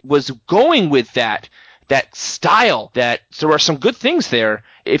visual. I was going with that style, that there are some good things there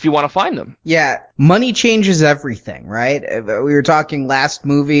if you want to find them. Yeah, money changes everything, right? We were talking last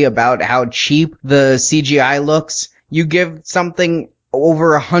movie about how cheap the CGI looks. You give something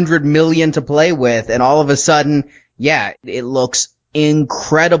over $100 million to play with, and all of a sudden, yeah, it looks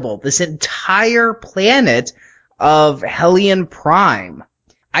incredible. This entire planet of Hellion Prime.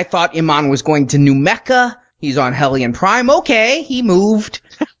 I thought Iman was going to New Mecca. He's on Hellion Prime. Okay, he moved.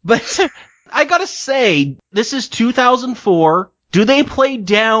 But I gotta say, this is 2004. Do they play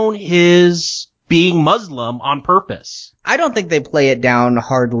down his being Muslim on purpose? I don't think they play it down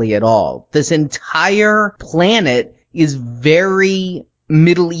hardly at all. This entire planet is very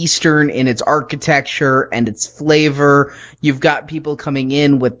Middle Eastern in its architecture and its flavor. You've got people coming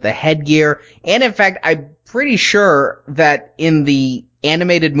in with the headgear. And in fact, I'm pretty sure that in the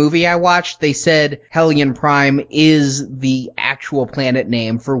animated movie I watched, they said Hellion Prime is the actual planet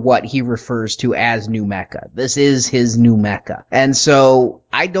name for what he refers to as New Mecca. This is his New Mecca. And so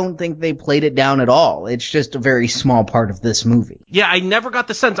I don't think they played it down at all. It's just a very small part of this movie. Yeah, I never got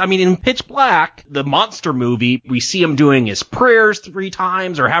the sense. I mean, in Pitch Black, the monster movie, we see him doing his prayers 3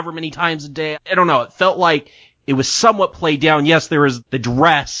 times or however many times a day. I don't know. It felt like it was somewhat played down. Yes, there was the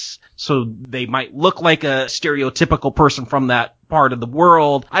dress, so they might look like a stereotypical person from that part of the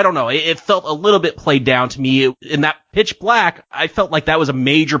world. I don't know. It felt a little bit played down to me. In that Pitch Black, I felt like that was a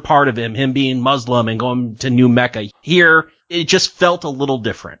major part of him being Muslim and going to New Mecca. Here, it just felt a little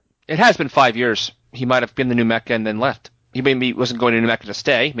different. It has been 5 years. He might have been to New Mecca and then left. He maybe wasn't going to New Mecca to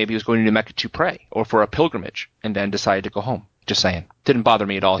stay. Maybe he was going to New Mecca to pray or for a pilgrimage and then decided to go home. Just saying. Didn't bother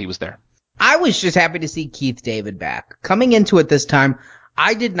me at all. He was there. I was just happy to see Keith David back. Coming into it this time,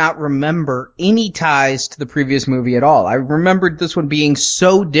 I did not remember any ties to the previous movie at all. I remembered this one being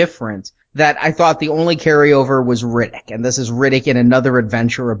so different that I thought the only carryover was Riddick, and this is Riddick in another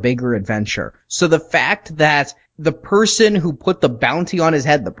adventure, a bigger adventure. So the fact that the person who put the bounty on his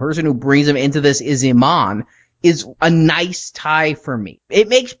head, the person who brings him into this is Iman, is a nice tie for me. It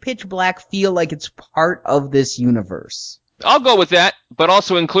makes Pitch Black feel like it's part of this universe. I'll go with that, but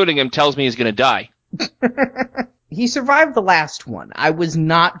also including him tells me he's going to die. He survived the last one. I was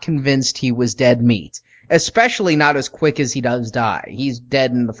not convinced he was dead meat, especially not as quick as he does die. He's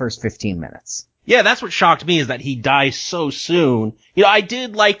dead in the first 15 minutes. Yeah, that's what shocked me, is that he dies so soon. You know, I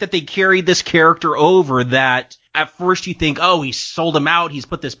did like that they carried this character over, that at first you think, oh, he sold him out, he's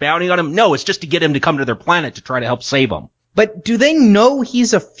put this bounty on him. No, it's just to get him to come to their planet to try to help save him. But do they know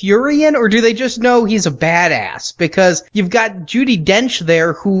he's a Furian, or do they just know he's a badass? Because you've got Judi Dench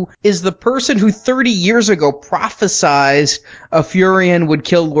there, who is the person who 30 years ago prophesized a Furian would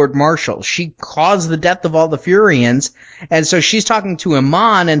kill Lord Marshall. She caused the death of all the Furians, and so she's talking to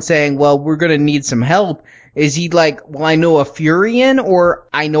Iman and saying, well, we're gonna need some help. Is he like, well, I know a Furian, or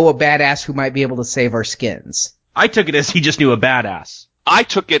I know a badass who might be able to save our skins? I took it as he just knew a badass. I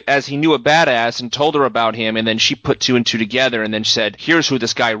took it as he knew a badass and told her about him, and then she put two and two together and then said, here's who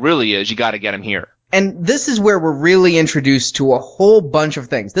this guy really is. You got to get him here. And this is where we're really introduced to a whole bunch of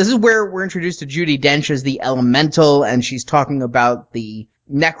things. This is where we're introduced to Judi Dench as the elemental, and she's talking about the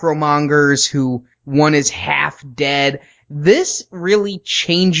necromongers who one is half dead. This really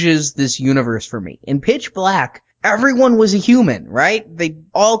changes this universe for me. In Pitch Black, everyone was a human, right? They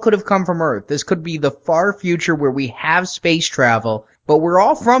all could have come from Earth. This could be the far future where we have space travel, but we're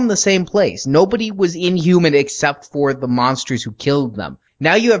all from the same place. Nobody was inhuman except for the monsters who killed them.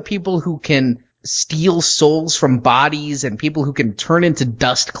 Now you have people who can steal souls from bodies and people who can turn into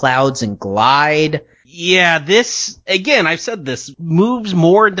dust clouds and glide. Yeah, this, again, I've said this, moves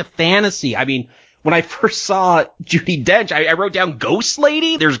more into fantasy. I mean, when I first saw Judi Dench, I wrote down Ghost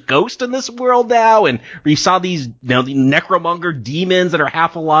Lady. There's ghosts in this world now, and we saw these, you know, the necromonger demons that are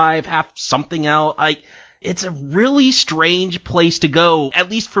half alive, half something else. Like, it's a really strange place to go, at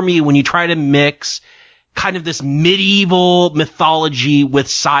least for me, when you try to mix kind of this medieval mythology with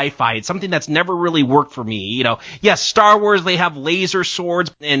sci-fi. It's something that's never really worked for me. You know, yes, Star Wars, they have laser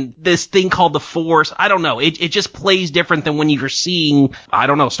swords and this thing called the Force. I don't know. It just plays different than when you're seeing, I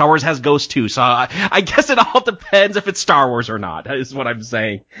don't know, Star Wars has ghosts too. So I guess it all depends if it's Star Wars or not, is what I'm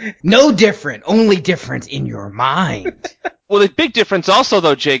saying. No different, only different in your mind. Well, the big difference also,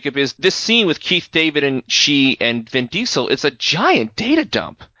 though, Jacob, is this scene with Keith David and she and Vin Diesel, it's a giant data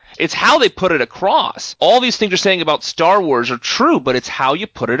dump. It's how they put it across. All these things you're saying about Star Wars are true, but it's how you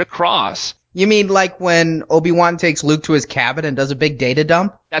put it across. You mean like when Obi-Wan takes Luke to his cabin and does a big data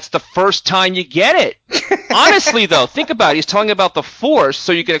dump? That's the first time you get it. Honestly, though, think about it. He's talking about the Force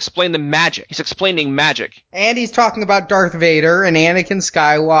so you can explain the magic. He's explaining magic. And he's talking about Darth Vader and Anakin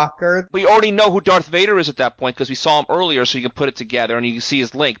Skywalker. We already know who Darth Vader is at that point because we saw him earlier, so you can put it together and you can see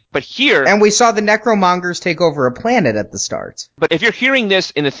his link. But here... And we saw the necromongers take over a planet at the start. But if you're hearing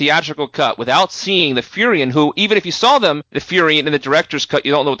this in the theatrical cut without seeing the Furian, who, even if you saw them, the Furian in the director's cut,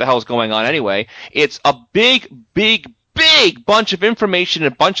 you don't know what the hell is going on anyway. It's a big bunch of information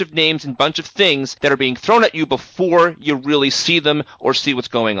and a bunch of names and a bunch of things that are being thrown at you before you really see them or see what's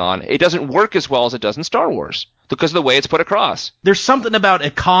going on. It doesn't work as well as it does in Star Wars because of the way it's put across. There's something about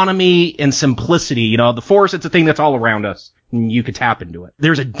economy and simplicity. You know, the Force, it's a thing that's all around us. You could tap into it.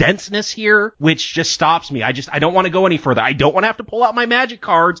 There's a denseness here which just stops me. I don't want to go any further. I don't want to have to pull out my magic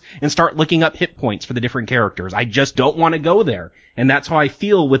cards and start looking up hit points for the different characters. I just don't want to go there. And that's how I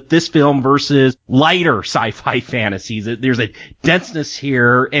feel with this film versus lighter sci-fi fantasies. There's a denseness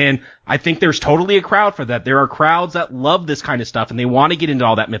here, and I think there's totally a crowd for that. There are crowds that love this kind of stuff and they want to get into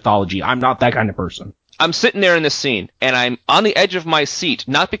all that mythology. I'm not that kind of person. I'm sitting there in this scene, and I'm on the edge of my seat,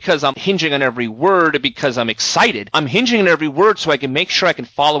 not because I'm hinging on every word or because I'm excited. I'm hinging on every word so I can make sure I can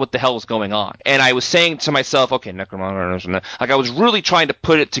follow what the hell is going on. And I was saying to myself, okay, necromonger, like I was really trying to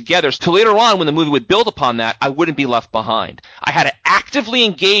put it together so later on when the movie would build upon that, I wouldn't be left behind. I had to actively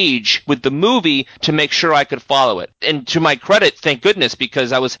engage with the movie to make sure I could follow it. And to my credit, thank goodness,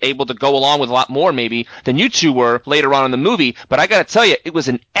 because I was able to go along with a lot more maybe than you two were later on in the movie. But I gotta tell you, it was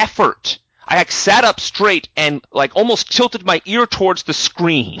an effort. I had sat up straight and like almost tilted my ear towards the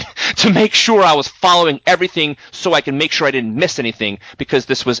screen to make sure I was following everything so I can make sure I didn't miss anything, because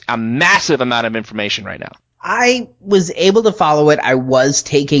this was a massive amount of information right now. I was able to follow it. I was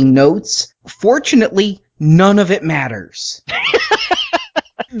taking notes. Fortunately, none of it matters.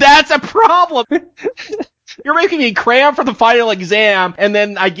 That's a problem. You're making me cram for the final exam, and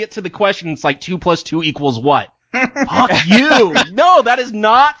then I get to the question, it's like 2 + 2 = what? Fuck you. No, that is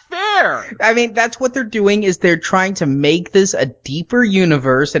not fair. I mean, that's what they're doing, is they're trying to make this a deeper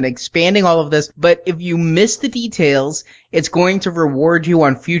universe and expanding all of this. But if you miss the details, it's going to reward you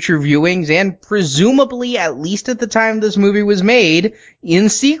on future viewings and presumably, at least at the time this movie was made, in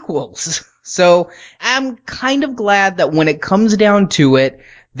sequels. So I'm kind of glad that when it comes down to it,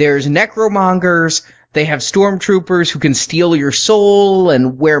 there's necromongers. They have stormtroopers who can steal your soul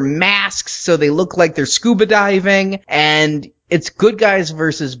and wear masks so they look like they're scuba diving, and it's good guys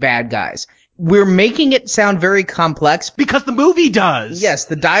versus bad guys. We're making it sound very complex. Because the movie does. Yes,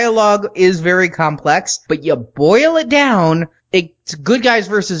 the dialogue is very complex, but you boil it down, it's good guys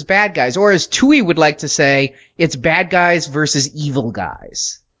versus bad guys. Or as Tui would like to say, it's bad guys versus evil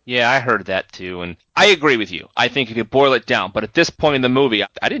guys. Yeah, I heard that too, and I agree with you. I think if you boil it down, but at this point in the movie,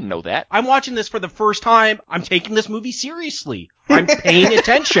 I didn't know that. I'm watching this for the first time. I'm taking this movie seriously. I'm paying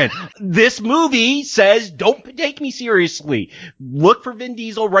attention. This movie says, don't take me seriously. Look for Vin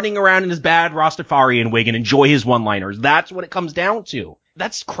Diesel running around in his bad Rastafarian wig and enjoy his one-liners. That's what it comes down to.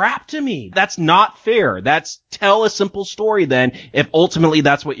 That's crap to me. That's not fair. That's tell a simple story then, if ultimately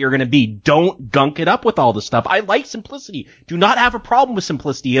that's what you're going to be. Don't gunk it up with all the stuff. I like simplicity. Do not have a problem with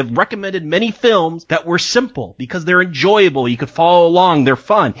simplicity. I've recommended many films that were simple because they're enjoyable. You could follow along. They're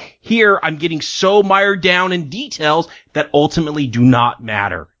fun. Here, I'm getting so mired down in details that ultimately do not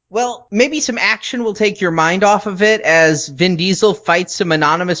matter. Well, maybe some action will take your mind off of it as Vin Diesel fights some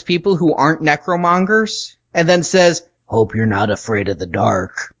anonymous people who aren't necromongers and then says, "Hope you're not afraid of the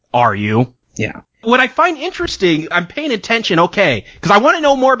dark." Are you? Yeah. What I find interesting, I'm paying attention, okay, because I want to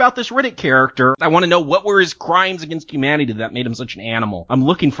know more about this Riddick character. I want to know what were his crimes against humanity that made him such an animal. I'm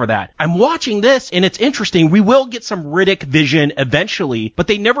looking for that. I'm watching this, and it's interesting. We will get some Riddick vision eventually, but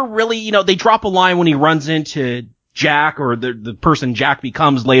they never really, they drop a line when he runs into Jack, or the person Jack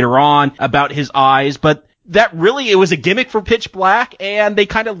becomes later on, about his eyes, but that really, it was a gimmick for Pitch Black, and they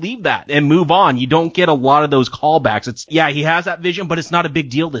kind of leave that and move on. You don't get a lot of those callbacks. It's, yeah, he has that vision, but it's not a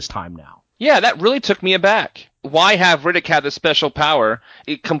big deal this time now. Yeah, that really took me aback. Why have Riddick have this special power?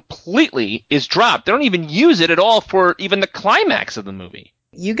 It completely is dropped. They don't even use it at all for even the climax of the movie.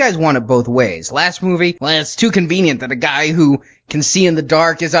 You guys want it both ways. Last movie, well, it's too convenient that a guy who can see in the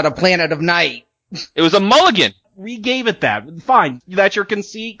dark is on a planet of night. It was a mulligan. Re-gave it that. Fine. That's your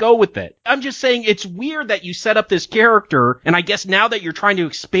conceit. Go with it. I'm just saying it's weird that you set up this character, and I guess now that you're trying to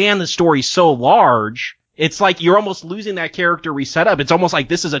expand the story so large, it's like you're almost losing that character reset up. It's almost like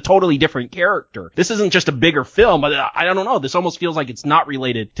this is a totally different character. This isn't just a bigger film, but I don't know. This almost feels like it's not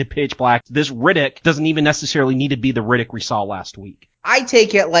related to Pitch Black. This Riddick doesn't even necessarily need to be the Riddick we saw last week. I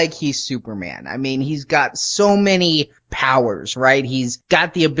take it like he's Superman. I mean, he's got so many powers, right? He's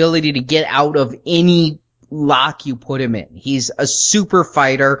got the ability to get out of any lock you put him in. He's a super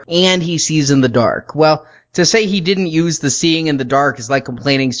fighter, and he sees in the dark. Well, to say he didn't use the seeing in the dark is like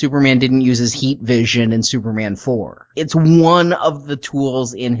complaining Superman didn't use his heat vision in Superman 4. It's one of the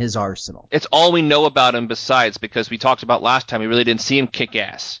tools in his arsenal. It's all we know about him besides, because we talked about last time, we really didn't see him kick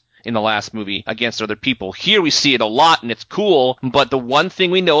ass in the last movie against other people. Here we see it a lot, and it's cool, but the one thing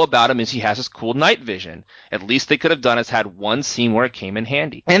we know about him is he has this cool night vision. At least they could have done is had one scene where it came in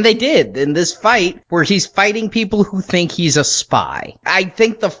handy. And they did, in this fight, where he's fighting people who think he's a spy. I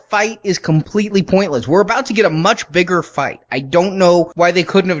think the fight is completely pointless. We're about to get a much bigger fight. I don't know why they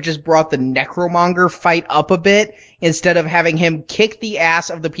couldn't have just brought the Necromonger fight up a bit, instead of having him kick the ass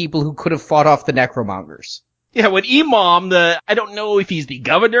of the people who could have fought off the Necromongers. Yeah, when Imam, I don't know if he's the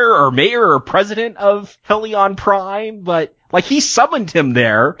governor or mayor or president of Helion Prime, but like he summoned him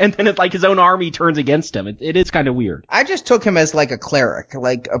there, and then his own army turns against him. It is kind of weird. I just took him as like a cleric,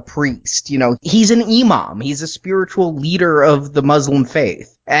 like a priest. He's an imam. He's a spiritual leader of the Muslim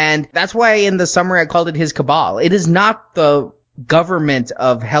faith. And that's why in the summary I called it his cabal. It is not the government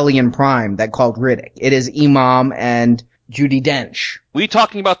of Helion Prime that called Riddick. It is Imam and Judi Dench. Were you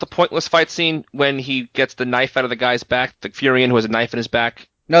talking about the pointless fight scene when he gets the knife out of the guy's back, the Furion who has a knife in his back?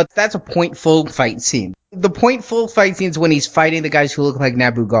 No, that's a point-full fight scene. The point-full fight scene is when he's fighting the guys who look like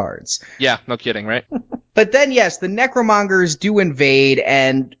Naboo guards. Yeah, no kidding, right? But then, yes, the Necromongers do invade,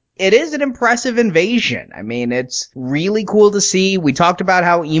 and it is an impressive invasion. I mean, it's really cool to see. We talked about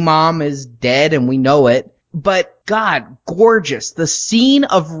how Imam is dead, and we know it. But God, gorgeous. The scene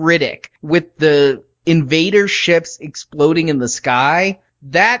of Riddick with the invader ships exploding in the sky,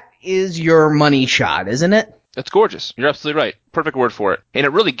 that is your money shot, isn't it? It's gorgeous. You're absolutely right. Perfect word for it. And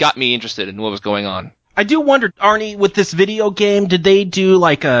it really got me interested in what was going on. I do wonder, Arnie, with this video game, did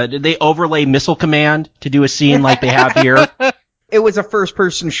they overlay Missile Command to do a scene like they have here? It was a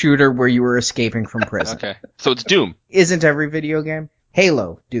first-person shooter where you were escaping from prison. Okay. So it's Doom. Isn't every video game?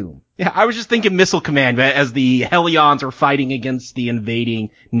 Halo, Doom. Yeah, I was just thinking Missile Command as the Hellions are fighting against the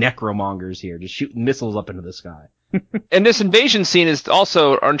invading necromongers here, just shooting missiles up into the sky. And this invasion scene is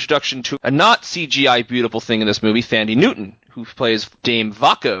also our introduction to a not CGI beautiful thing in this movie, Thandie Newton, who plays Dame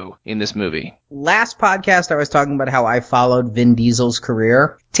Vaco in this movie. Last podcast, I was talking about how I followed Vin Diesel's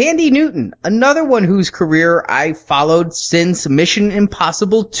career. Thandie Newton, another one whose career I followed since Mission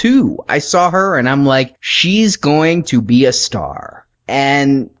Impossible 2. I saw her and I'm like, she's going to be a star.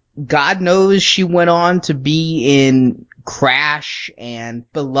 And God knows she went on to be in Crash and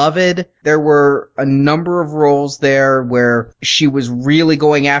Beloved. There were a number of roles there where she was really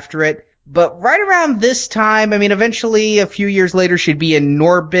going after it. But right around this time, I mean, eventually a few years later, she'd be in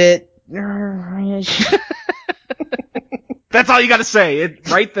Norbit. That's all you gotta say.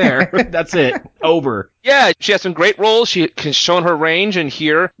 Right there. That's it. Over. Yeah, she has some great roles. She has shown her range, and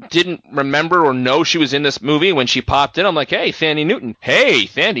here didn't remember or know she was in this movie when she popped in. I'm like, hey, Thandie Newton. Hey,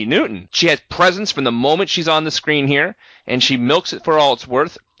 Thandie Newton. She has presence from the moment she's on the screen here, and she milks it for all it's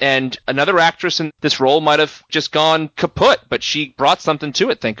worth. And another actress in this role might have just gone kaput, but she brought something to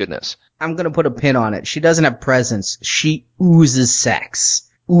it, thank goodness. I'm gonna put a pin on it. She doesn't have presence. She oozes sex.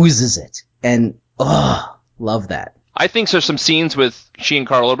 Oozes it. And, love that. I think there's some scenes with she and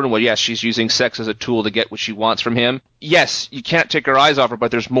Karl Urban where, yes, she's using sex as a tool to get what she wants from him. Yes, you can't take her eyes off her,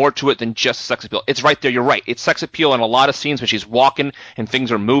 but there's more to it than just sex appeal. It's right there, you're right. It's sex appeal in a lot of scenes when she's walking and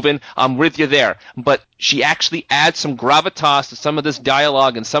things are moving. I'm with you there. But she actually adds some gravitas to some of this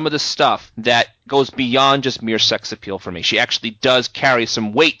dialogue and some of this stuff that goes beyond just mere sex appeal for me. She actually does carry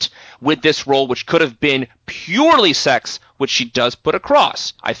some weight with this role, which could have been purely sex, which she does put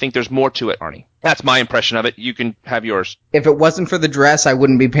across. I think there's more to it, Arnie. That's my impression of it. You can have yours. If it wasn't for the dress, I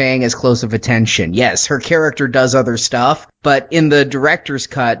wouldn't be paying as close of attention. Yes, her character does other stuff, but in the director's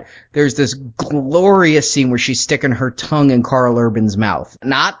cut, there's this glorious scene where she's sticking her tongue in Karl Urban's mouth.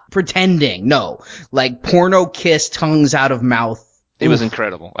 Not pretending, no. Like porno kiss, tongues out of mouth. It was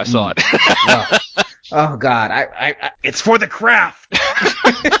incredible. I saw it. Oh God, I It's for the craft.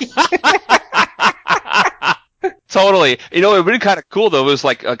 Totally. You know, it was really kind of cool, though. It was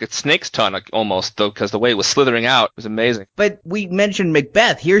like a snake's tongue, almost, though, because the way it was slithering out was amazing. But we mentioned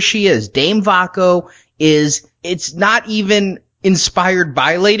Macbeth. Here she is. Dame Vaco it's not even inspired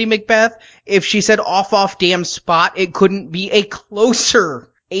by Lady Macbeth. If she said off damn spot, it couldn't be a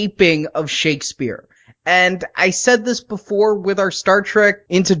closer aping of Shakespeare. And I said this before with our Star Trek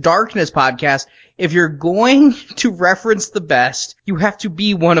Into Darkness podcast. If you're going to reference the best, you have to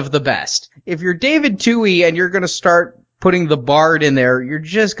be one of the best. If you're David Twohy and you're going to start putting the Bard in there, you're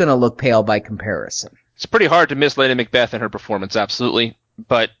just going to look pale by comparison. It's pretty hard to miss Lady Macbeth and her performance, absolutely.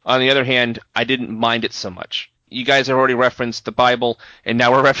 But on the other hand, I didn't mind it so much. You guys have already referenced the Bible, and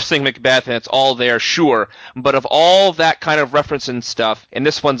now we're referencing Macbeth, and it's all there, sure. But of all that kind of referencing stuff, and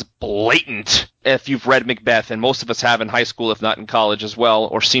this one's blatant, if you've read Macbeth, and most of us have in high school, if not in college as well,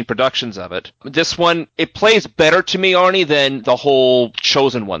 or seen productions of it. This one, it plays better to me, Arnie, than the whole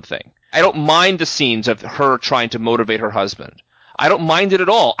Chosen One thing. I don't mind the scenes of her trying to motivate her husband. I don't mind it at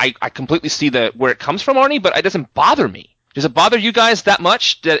all. I completely see where it comes from, Arnie, but it doesn't bother me. Does it bother you guys that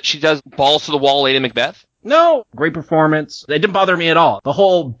much that she does balls to the wall Lady Macbeth? No, great performance. It didn't bother me at all. The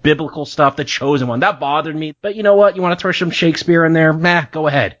whole biblical stuff, the Chosen One, that bothered me. But you know what? You want to throw some Shakespeare in there? Go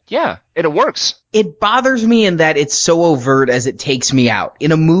ahead. Yeah, and it works. It bothers me in that it's so overt as it takes me out.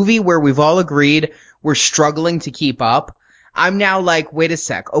 In a movie where we've all agreed we're struggling to keep up, I'm now like, wait a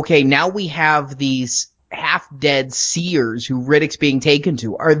sec. Okay, now we have these half-dead seers who Riddick's being taken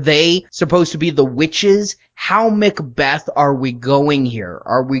to. Are they supposed to be the witches? How Macbeth are we going here?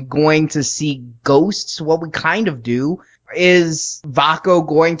 Are we going to see ghosts? What we kind of do. Is Vaco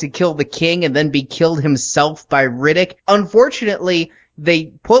going to kill the king and then be killed himself by Riddick? Unfortunately, they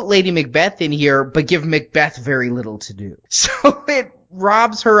put Lady Macbeth in here, but give Macbeth very little to do. So it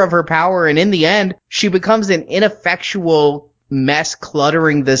robs her of her power, and in the end, she becomes an ineffectual mess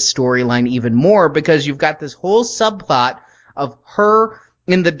cluttering this storyline even more, because you've got this whole subplot of her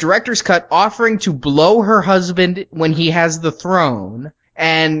in the director's cut offering to blow her husband when he has the throne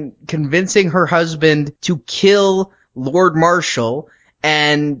and convincing her husband to kill Lord Marshall,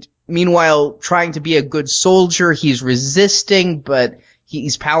 and meanwhile trying to be a good soldier. He's resisting, but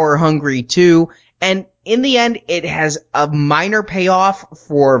he's power hungry too. And in the end, it has a minor payoff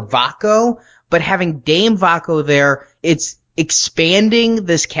for Vaco, but having Dame Vaco there, it's expanding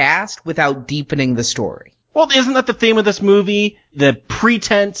this cast without deepening the story. Well, isn't that the theme of this movie? The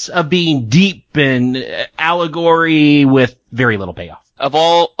pretense of being deep and allegory with very little payoff. Of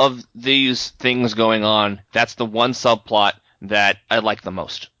all of these things going on, that's the one subplot that I like the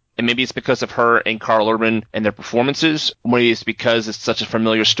most. And maybe it's because of her and Karl Urban and their performances. Maybe it's because it's such a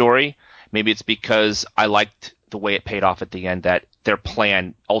familiar story. Maybe it's because I liked the way it paid off at the end, that their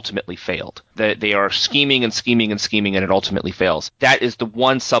plan ultimately failed. That they are scheming and scheming and scheming, and it ultimately fails. That is the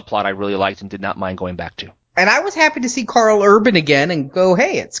one subplot I really liked and did not mind going back to. And I was happy to see Karl Urban again and go,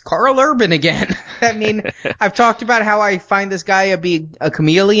 hey, it's Karl Urban again. I mean, I've talked about how I find this guy to be a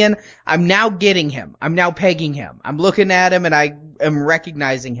chameleon. I'm now getting him. I'm now pegging him. I'm looking at him and I am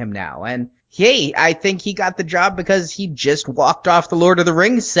recognizing him now. And hey, I think he got the job because he just walked off the Lord of the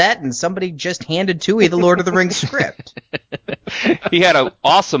Rings set and somebody just handed Tui the Lord of the Rings script. He had an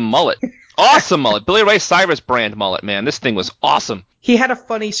awesome mullet. Awesome mullet. Billy Ray Cyrus brand mullet, man. This thing was awesome. He had a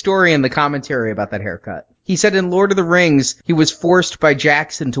funny story in the commentary about that haircut. He said in Lord of the Rings, he was forced by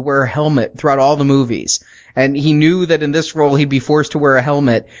Jackson to wear a helmet throughout all the movies. And he knew that in this role he'd be forced to wear a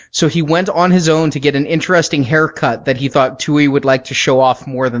helmet. So he went on his own to get an interesting haircut that he thought Tui would like to show off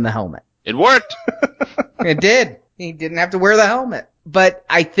more than the helmet. It worked. It did. He didn't have to wear the helmet. But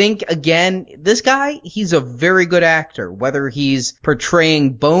I think, again, this guy, he's a very good actor. Whether he's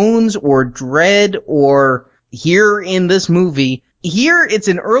portraying Bones or Dredd or here in this movie, here it's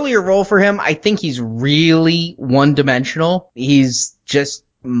an earlier role for him. I think he's really one-dimensional. He's just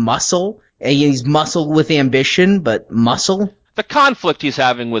muscle. He's muscle with ambition, but muscle. The conflict he's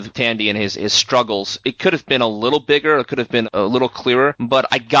having with Tandy and his struggles, it could have been a little bigger, it could have been a little clearer, but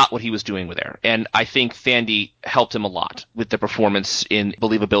I got what he was doing with there. And I think Tandy helped him a lot with the performance in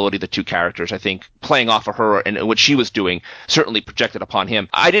believability of the two characters. I think playing off of her and what she was doing certainly projected upon him.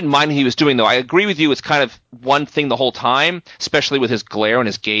 I didn't mind what he was doing, though. I agree with you, it's kind of one thing the whole time, especially with his glare and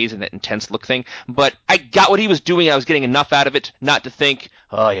his gaze and that intense look thing. But I got what he was doing. I was getting enough out of it not to think,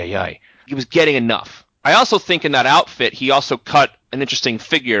 he was getting enough. I also think in that outfit, he also cut an interesting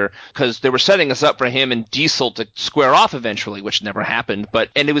figure because they were setting us up for him and Diesel to square off eventually, which never happened.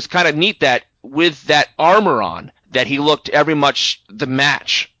 And it was kind of neat that with that armor on, that he looked every much the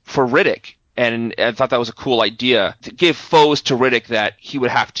match for Riddick. And I thought that was a cool idea to give foes to Riddick that he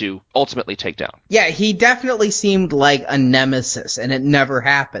would have to ultimately take down. Yeah, he definitely seemed like a nemesis, and it never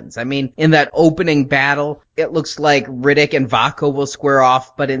happens. I mean, in that opening battle, it looks like Riddick and Vaco will square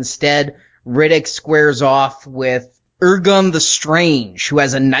off, but instead Riddick squares off with Ergun the Strange, who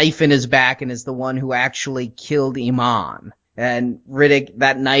has a knife in his back and is the one who actually killed Iman. And Riddick,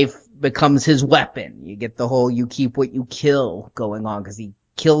 that knife becomes his weapon. You get the whole you keep what you kill going on because he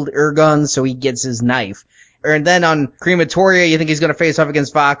killed Ergun, so he gets his knife. And then on Crematoria, you think he's going to face off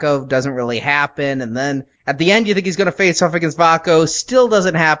against Vaco. Doesn't really happen. And then at the end, you think he's going to face off against Vaco. Still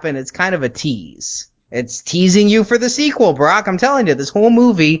doesn't happen. It's kind of a tease. It's teasing you for the sequel, Brock. I'm telling you, this whole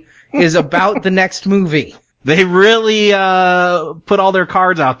movie is about the next movie. They really put all their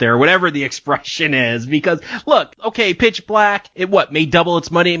cards out there, whatever the expression is, because look, okay, Pitch Black, it made double its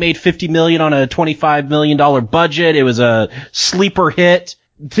money. It made $50 million on a $25 million budget. It was a sleeper hit.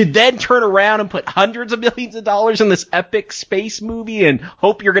 To then turn around and put hundreds of millions of dollars in this epic space movie and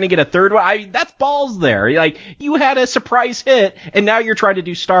hope you're going to get a third one. That's balls there. Like, you had a surprise hit and now you're trying to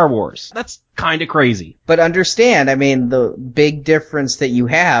do Star Wars. That's kind of crazy. But understand, I mean, the big difference that you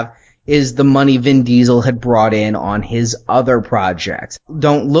have is the money Vin Diesel had brought in on his other projects.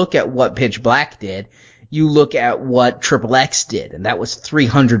 Don't look at what Pitch Black did. You look at what Triple X did, and that was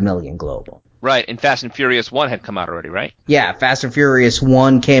 $300 million global. Right, and Fast and Furious 1 had come out already, right? Yeah, Fast and Furious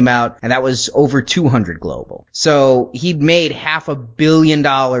 1 came out, and that was over 200 global. So he'd made $500 million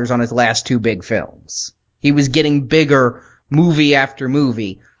on his last two big films. He was getting bigger movie after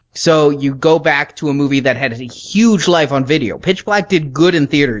movie. So you go back to a movie that had a huge life on video. Pitch Black did good in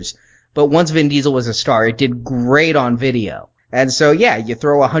theaters, but once Vin Diesel was a star, it did great on video. And so, yeah, you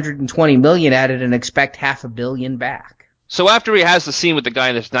throw $120 million at it and expect $500 million back. So after he has the scene with the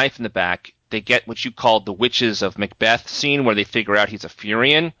guy with his knife in the back, they get what you called the Witches of Macbeth scene where they figure out he's a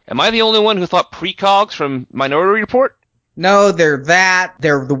Furion. Am I the only one who thought precogs from Minority Report? No, they're that.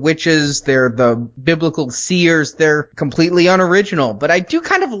 They're the witches. They're the biblical seers. They're completely unoriginal. But I do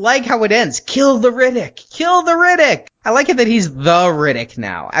kind of like how it ends. Kill the Riddick. Kill the Riddick. I like it that he's the Riddick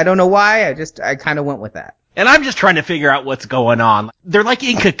now. I don't know why. I kind of went with that. And I'm just trying to figure out what's going on. They're like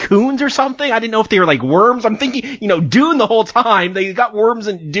in cocoons or something. I didn't know if they were like worms. I'm thinking, Dune the whole time. They got worms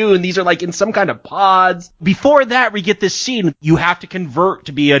in Dune. These are like in some kind of pods. Before that, we get this scene. You have to convert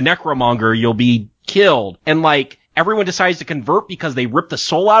to be a necromonger. You'll be killed, and like everyone decides to convert because they ripped the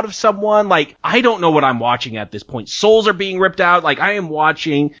soul out of someone. Like, I don't know what I'm watching at this point. Souls are being ripped out. Like, I am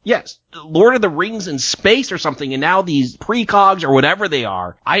watching, yes, Lord of the Rings in space or something, and now these precogs or whatever they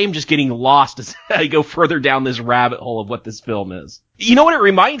are, I am just getting lost as I go further down this rabbit hole of what this film is. You know what it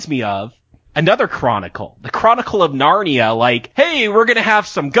reminds me of? Another Chronicle. The Chronicle of Narnia, like, hey, we're gonna have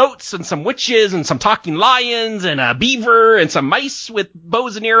some goats and some witches and some talking lions and a beaver and some mice with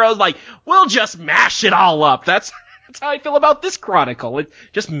bows and arrows. Like, we'll just mash it all up. That's how I feel about this Chronicle.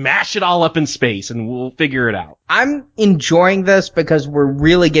 Just mash it all up in space and we'll figure it out. I'm enjoying this because we're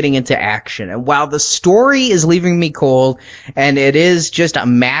really getting into action. And while the story is leaving me cold, and it is just a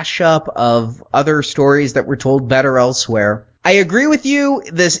mashup of other stories that were told better elsewhere, I agree with you.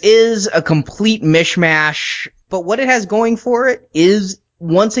 This is a complete mishmash, but what it has going for it is,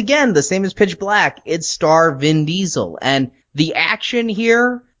 once again, the same as Pitch Black. It's star Vin Diesel. And the action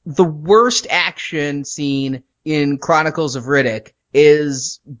here, the worst action scene in Chronicles of Riddick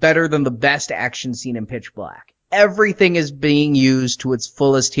is better than the best action scene in Pitch Black. Everything is being used to its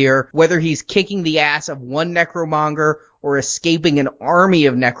fullest here, whether he's kicking the ass of one necromonger or escaping an army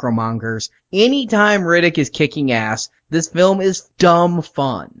of necromongers. Anytime Riddick is kicking ass, this film is dumb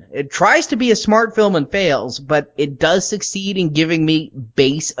fun. It tries to be a smart film and fails, but it does succeed in giving me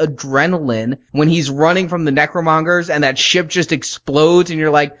base adrenaline when he's running from the necromongers and that ship just explodes and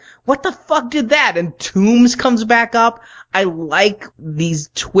you're like, what the fuck did that? And Tooms comes back up. I like these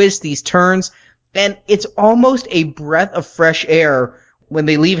twists, these turns, and it's almost a breath of fresh air when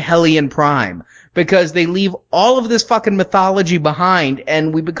they leave Hellion Prime, because they leave all of this fucking mythology behind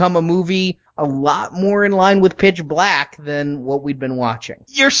and we become a movie a lot more in line with Pitch Black than what we'd been watching.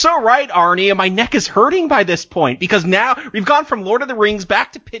 You're so right, Arnie, and my neck is hurting by this point, because now we've gone from Lord of the Rings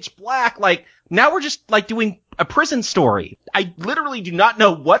back to Pitch Black. Like, now we're just like doing a prison story. I literally do not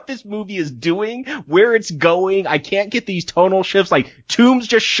know what this movie is doing, where it's going. I can't get these tonal shifts. Like, Tooms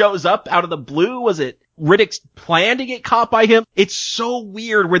just shows up out of the blue. Was it Riddick's plan to get caught by him? It's so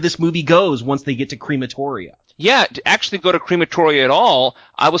weird where this movie goes once they get to Crematoria. Yeah, to actually go to Crematoria at all,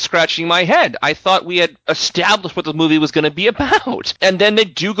 I was scratching my head. I thought we had established what the movie was going to be about. And then they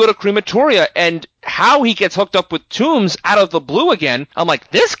do go to Crematoria, and how he gets hooked up with Tooms out of the blue again, I'm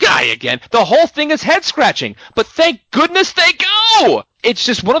like, this guy again? The whole thing is head-scratching. But thank goodness they go! It's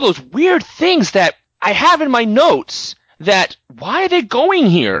just one of those weird things that I have in my notes that, why are they going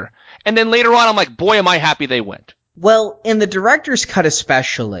here? And then later on, I'm like, boy, am I happy they went. Well, in the director's cut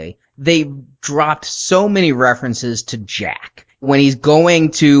especially, they dropped so many references to Jack. When he's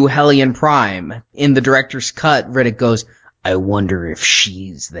going to Hellion Prime, in the director's cut, Riddick goes, I wonder if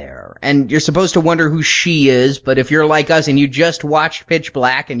she's there. And you're supposed to wonder who she is, but if you're like us and you just watched Pitch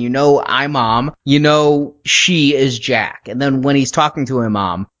Black and you know Imam, you know she is Jack. And then when he's talking to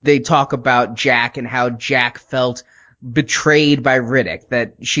Imam, they talk about Jack and how Jack felt betrayed by Riddick,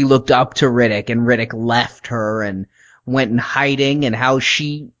 that she looked up to Riddick and Riddick left her and went in hiding, and how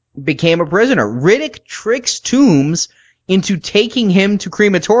she became a prisoner. Riddick tricks Tooms into taking him to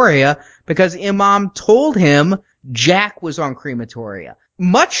Crematoria because Imam told him Jack was on Crematoria.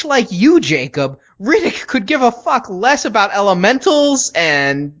 Much like you, Jacob, Riddick could give a fuck less about elementals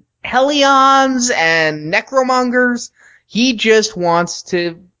and Hellions and necromongers. He just wants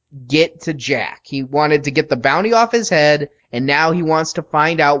to get to Jack. He wanted to get the bounty off his head, and now he wants to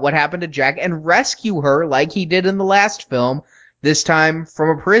find out what happened to Jack and rescue her like he did in the last film, this time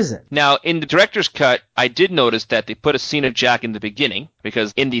from a prison. Now, in the director's cut, I did notice that they put a scene of Jack in the beginning,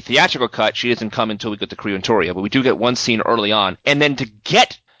 because in the theatrical cut, she doesn't come until we get to Crematoria, but we do get one scene early on. And then to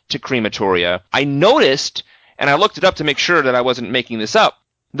get to Crematoria, I noticed, and I looked it up to make sure that I wasn't making this up,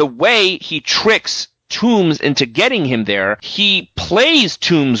 the way he tricks Tooms into getting him there, he plays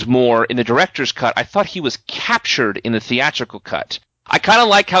Tooms more in the director's cut. I thought he was captured in the theatrical cut. I kind of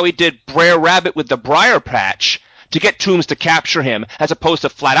like how he did Brer Rabbit with the briar patch to get Tooms to capture him, as opposed to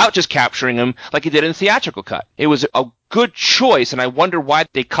flat out just capturing him like he did in the theatrical cut. It was a good choice, and I wonder why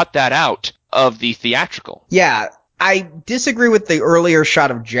they cut that out of the theatrical. Yeah, I disagree with the earlier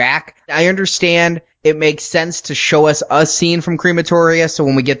shot of Jack. I understand it makes sense to show us a scene from Crematoria, so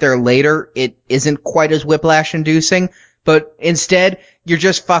when we get there later, it isn't quite as whiplash-inducing. But instead, you're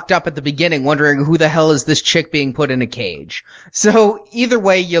just fucked up at the beginning wondering who the hell is this chick being put in a cage. So either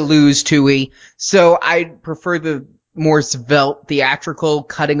way, you lose, Tui. So I prefer the more svelte theatrical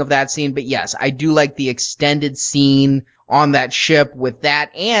cutting of that scene. But yes, I do like the extended scene on that ship with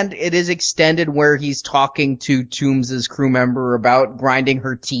that. And it is extended where he's talking to Tooms' crew member about grinding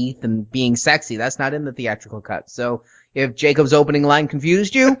her teeth and being sexy. That's not in the theatrical cut. So if Jacob's opening line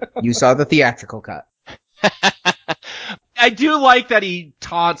confused you, you saw the theatrical cut. I do like that he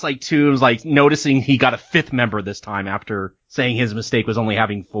taunts like Toombs, like noticing he got a 5th member this time after saying his mistake was only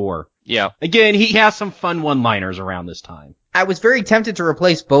having 4. Yeah. Again, he has some fun one-liners around this time. I was very tempted to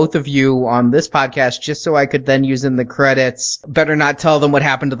replace both of you on this podcast just so I could then use in the credits. Better not tell them what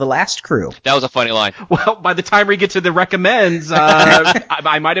happened to the last crew. That was a funny line. Well, by the time we get to the recommends,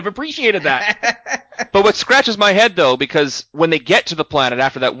 I might have appreciated that. But what scratches my head, though, because when they get to the planet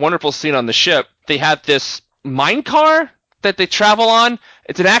after that wonderful scene on the ship, they have this mine car that they travel on.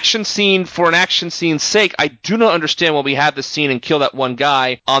 It's an action scene for an action scene's sake. I do not understand why we have this scene and kill that one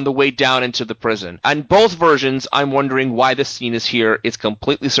guy on the way down into the prison. On both versions, I'm wondering why this scene is here. It's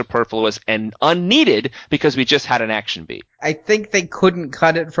completely superfluous and unneeded because we just had an action beat. I think they couldn't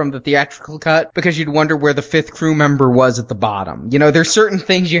cut it from the theatrical cut because you'd wonder where the 5th crew member was at the bottom. You know, there's certain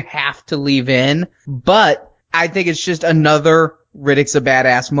things you have to leave in, but I think it's just another Riddick's a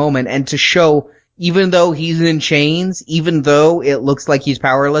badass moment, and to show even though he's in chains, even though it looks like he's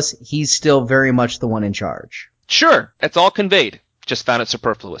powerless, he's still very much the one in charge. Sure, it's all conveyed. Just found it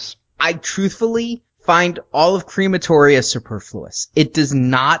superfluous. I truthfully find all of Crematoria superfluous. It does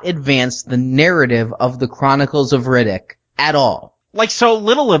not advance the narrative of the Chronicles of Riddick at all. Like so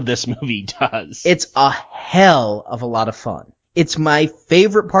little of this movie does. It's a hell of a lot of fun. It's my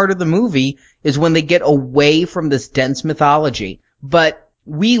favorite part of the movie is when they get away from this dense mythology. But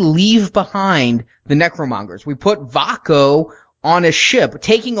we leave behind the Necromongers. We put Vako on a ship,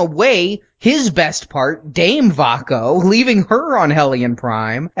 taking away his best part, Dame Vako, leaving her on Hellion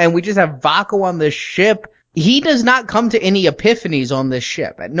Prime, and we just have Vako on this ship. He does not come to any epiphanies on this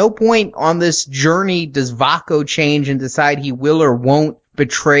ship. At no point on this journey does Vako change and decide he will or won't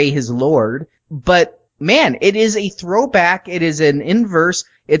betray his lord. But man, it is a throwback. It is an inverse.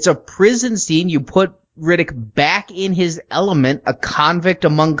 It's a prison scene. You put Riddick back in his element, a convict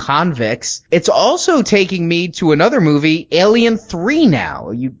among convicts. It's also taking me to another movie, Alien 3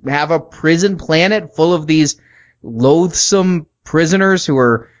 now. You have a prison planet full of these loathsome prisoners who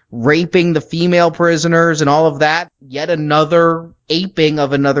are raping the female prisoners and all of that. Yet another aping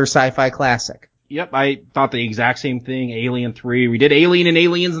of another sci-fi classic. Yep, I thought the exact same thing. Alien 3. We did Alien and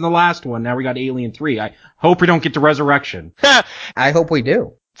Aliens in the last one. Now we got Alien 3. I hope we don't get to Resurrection. I hope we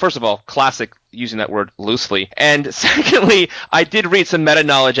do. First of all, classic, using that word loosely. And secondly, I did read some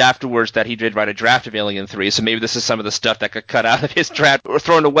meta-knowledge afterwards that he did write a draft of Alien 3, so maybe this is some of the stuff that got cut out of his draft or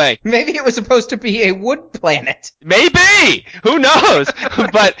thrown away. Maybe it was supposed to be a wood planet. Maybe! Who knows?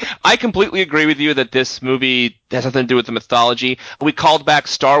 But I completely agree with you that this movie has nothing to do with the mythology. We called back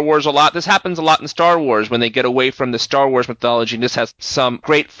Star Wars a lot. This happens a lot in Star Wars when they get away from the Star Wars mythology, and this has some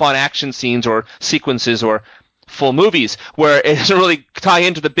great fun action scenes or sequences or full movies where it doesn't really tie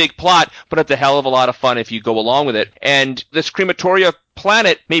into the big plot, but it's a hell of a lot of fun if you go along with it. And this Crematoria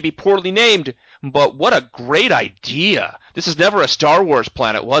planet may be poorly named, but what a great idea. This is never a Star Wars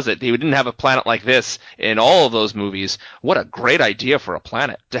planet, was it? They didn't have a planet like this in all of those movies. What a great idea for a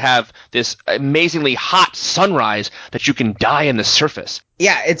planet, to have this amazingly hot sunrise that you can die in the surface.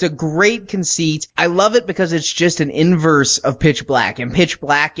 Yeah, it's a great conceit. I love it because it's just an inverse of Pitch Black. In Pitch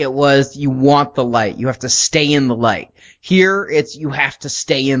Black, it was you want the light. You have to stay in the light. Here, it's you have to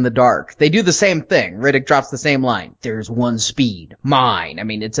stay in the dark. They do the same thing. Riddick drops the same line. There's one speed. Mine. I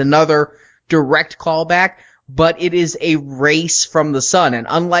mean, it's another direct callback, but it is a race from the sun. And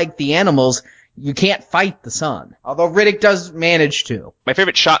unlike the animals, you can't fight the sun. Although Riddick does manage to. My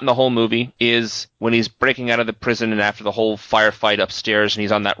favorite shot in the whole movie is when he's breaking out of the prison and after the whole firefight upstairs and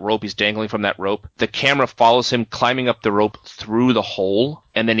he's on that rope, he's dangling from that rope. The camera follows him climbing up the rope through the hole,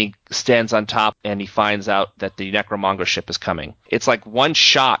 and then he stands on top and he finds out that the Necromonger ship is coming. It's like one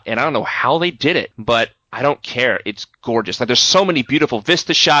shot, and I don't know how they did it, but I don't care. It's gorgeous. Like, there's so many beautiful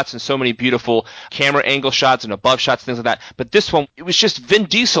vista shots and so many beautiful camera angle shots and above shots, things like that. But this one, it was just Vin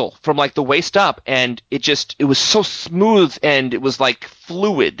Diesel from like the waist up, and it was so smooth and it was like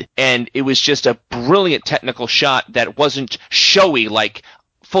fluid, and it was just a brilliant technical shot that wasn't showy like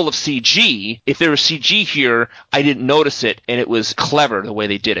full of CG. If there was CG here, I didn't notice it, and it was clever the way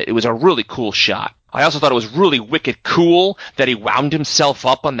they did it. It was a really cool shot. I also thought it was really wicked cool that he wound himself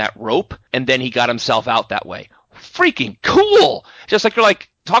up on that rope, and then he got himself out that way. Freaking cool! Just like, you're like,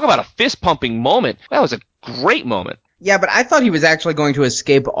 talk about a fist-pumping moment. That was a great moment. Yeah, but I thought he was actually going to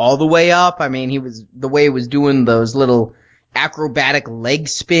escape all the way up. I mean, the way he was doing those little acrobatic leg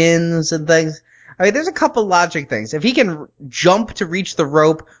spins and things. I mean, there's a couple logic things. If he can jump to reach the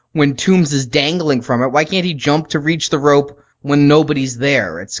rope when Toombs is dangling from it, why can't he jump to reach the rope when nobody's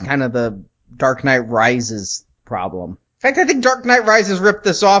there? It's kind of the Dark Knight Rises problem. In fact, I think Dark Knight Rises ripped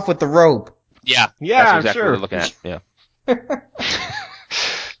this off with the rope. Yeah, Yeah, that's exactly sure. what we're looking at. Yeah.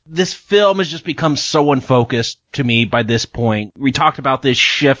 this film has just become so unfocused to me by this point. We talked about this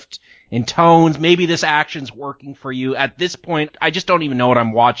shift in tones. Maybe this action's working for you. At this point, I just don't even know what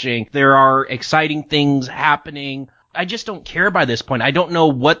I'm watching. There are exciting things happening. I just don't care by this point. I don't know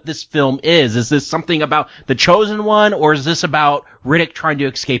what this film is. Is this something about the Chosen One, or is this about Riddick trying to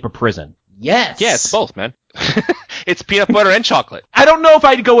escape a prison? Yes. Yeah, it's both, man. It's peanut butter and chocolate. I don't know if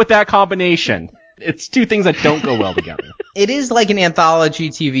I'd go with that combination. It's two things that don't go well together. It is like an anthology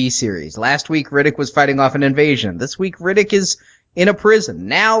TV series. Last week, Riddick was fighting off an invasion. This week, Riddick is in a prison.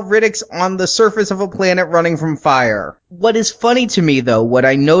 Now, Riddick's on the surface of a planet running from fire. What is funny to me, though, what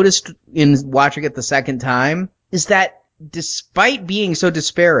I noticed in watching it the second time, is that despite being so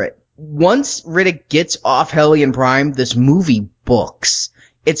disparate, once Riddick gets off Hellion Prime, this movie books.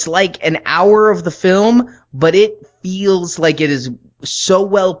 It's like an hour of the film, but it feels like it is so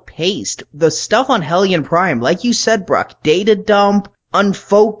well paced. The stuff on Hellion Prime, like you said, Brock, data dump,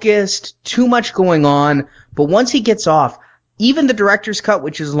 unfocused, too much going on. But once he gets off, even the director's cut,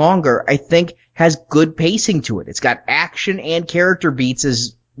 which is longer, I think has good pacing to it. It's got action and character beats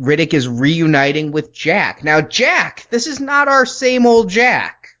as Riddick is reuniting with Jack. Now, Jack, this is not our same old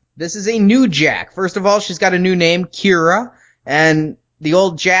Jack. This is a new Jack. First of all, she's got a new name, Kira, and the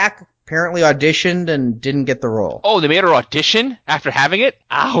old Jack apparently auditioned and didn't get the role. Oh, they made her audition after having it?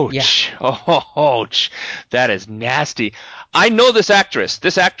 Ouch. Yeah. Oh, ouch. That is nasty. I know this actress.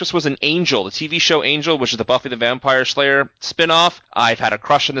 This actress was in Angel, the TV show Angel, which is the Buffy the Vampire Slayer spinoff. I've had a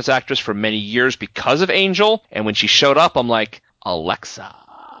crush on this actress for many years because of Angel, and when she showed up, I'm like, Alexa.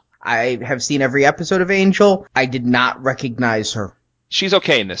 I have seen every episode of Angel. I did not recognize her. She's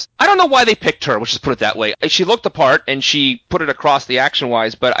okay in this. I don't know why they picked her, let's just put it that way. She looked the part, and she put it across the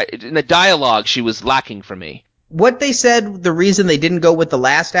action-wise, but in the dialogue, she was lacking for me. What they said, the reason they didn't go with the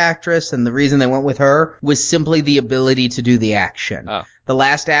last actress and the reason they went with her was simply the ability to do the action. Oh. The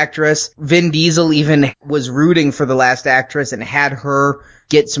last actress, Vin Diesel even was rooting for the last actress and had her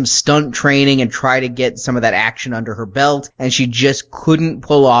get some stunt training and try to get some of that action under her belt, and she just couldn't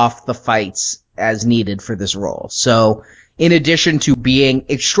pull off the fights as needed for this role. So, in addition to being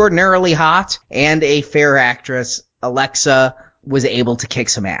extraordinarily hot and a fair actress, Alexa was able to kick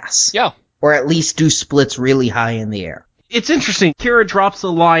some ass. Yeah. Or at least do splits really high in the air. It's interesting. Kira drops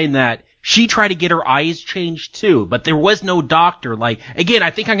the line that she tried to get her eyes changed too, but there was no doctor. Like, again,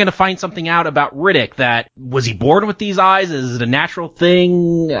 I think I'm going to find something out about Riddick. That, was he born with these eyes? Is it a natural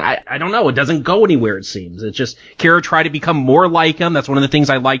thing? I don't know. It doesn't go anywhere, it seems. It's just, Kira tried to become more like him. That's one of the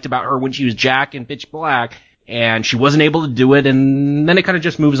things I liked about her when she was Jack in Pitch Black. And she wasn't able to do it, and then it kind of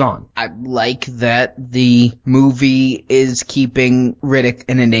just moves on. I like that the movie is keeping Riddick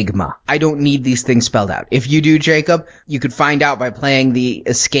an enigma. I don't need these things spelled out. If you do, Jacob, you could find out by playing the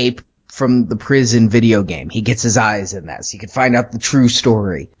Escape from the Prison video game. He gets his eyes in that, so you could find out the true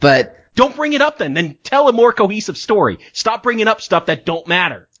story. But don't bring it up then. Then tell a more cohesive story. Stop bringing up stuff that don't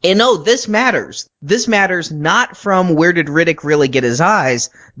matter. And no, this matters. This matters not from where did Riddick really get his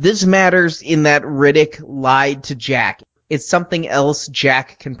eyes. This matters in that Riddick lied to Jack. It's something else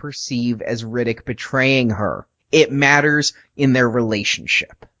Jack can perceive as Riddick betraying her. It matters in their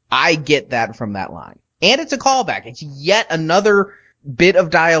relationship. I get that from that line. And it's a callback. It's yet another bit of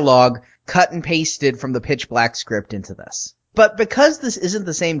dialogue cut and pasted from the Pitch Black script into this. But because this isn't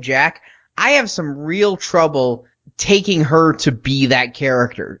the same Jack, I have some real trouble taking her to be that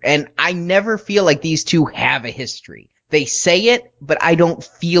character. And I never feel like these two have a history. They say it, but I don't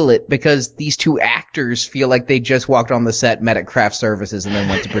feel it because these two actors feel like they just walked on the set, met at craft services, and then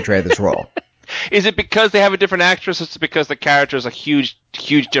went to portray this role. Is it because they have a different actress, or is it because the character is a huge,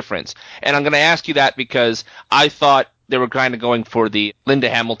 huge difference? And I'm going to ask you that because I thought they were kind of going for the Linda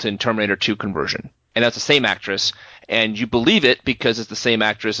Hamilton Terminator 2 conversion. And that's the same actress, and you believe it because it's the same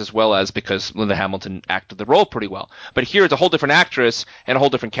actress as well as because Linda Hamilton acted the role pretty well. But here it's a whole different actress and a whole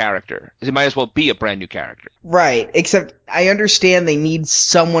different character. It might as well be a brand new character. Right, except I understand they need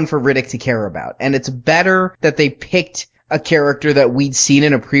someone for Riddick to care about, and it's better that they picked a character that we'd seen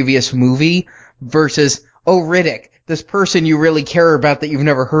in a previous movie versus, oh, Riddick, this person you really care about that you've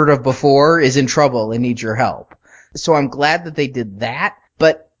never heard of before is in trouble and needs your help. So I'm glad that they did that,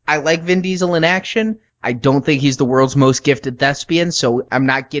 but I like Vin Diesel in action. I don't think he's the world's most gifted thespian, so I'm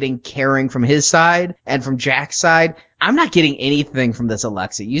not getting caring from his side. And from Jack's side, I'm not getting anything from this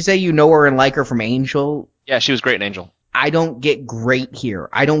Alexa. You say you know her and like her from Angel. Yeah, she was great in Angel. I don't get great here.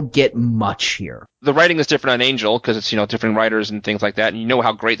 I don't get much here. The writing is different on Angel because it's, different writers and things like that, and you know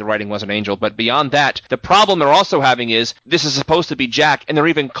how great the writing was on Angel. But beyond that, the problem they're also having is this is supposed to be Jack, and they're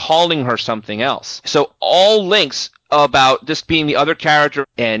even calling her something else. So all links about this being the other character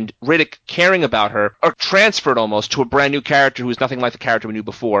and Riddick caring about her are transferred almost to a brand new character who is nothing like the character we knew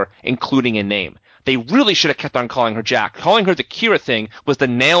before, including in name. They really should have kept on calling her Jack. Calling her the Kira thing was the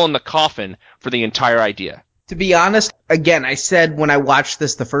nail in the coffin for the entire idea. To be honest, again, I said when I watched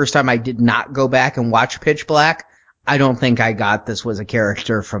this the first time, I did not go back and watch Pitch Black. I don't think I got this was a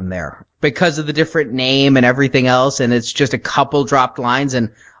character from there because of the different name and everything else. And it's just a couple dropped lines,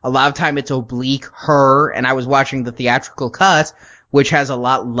 and a lot of time it's oblique her. And I was watching the theatrical cut, which has a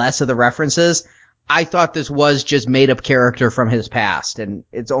lot less of the references. I thought this was just made up character from his past, and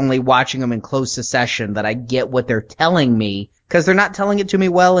it's only watching him in close succession that I get what they're telling me, because they're not telling it to me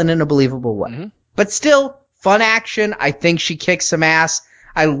well and in a believable way. Mm-hmm. But still, fun action. I think she kicks some ass.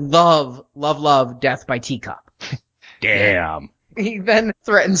 I love Death by Teacup. Damn. He then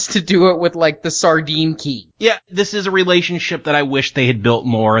threatens to do it with, like, the sardine key. Yeah, this is a relationship that I wish they had built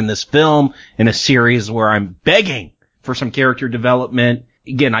more in this film, in a series where I'm begging for some character development.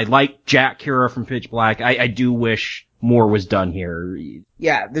 Again, I like Jack Kira from Pitch Black. I do wish more was done here.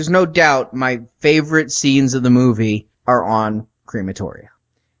 Yeah, there's no doubt my favorite scenes of the movie are on Crematoria.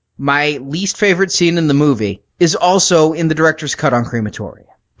 My least favorite scene in the movie is also in the director's cut on Crematoria.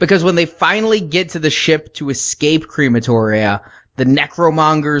 Because when they finally get to the ship to escape Crematoria, the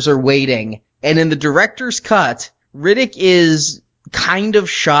necromongers are waiting. And in the director's cut, Riddick is kind of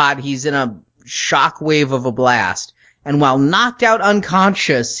shot. He's in a shockwave of a blast. And while knocked out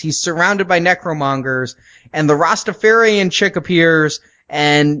unconscious, he's surrounded by necromongers. And the Rastafarian chick appears,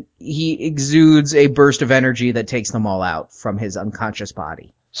 and he exudes a burst of energy that takes them all out from his unconscious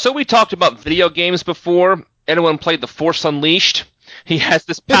body. So we talked about video games before. Anyone played The Force Unleashed? He has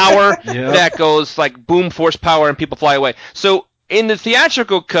this power that goes like boom, force power, and people fly away. So in the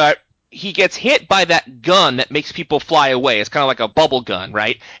theatrical cut, he gets hit by that gun that makes people fly away. It's kind of like a bubble gun,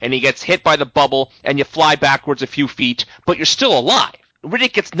 right? And he gets hit by the bubble, and you fly backwards a few feet, but you're still alive.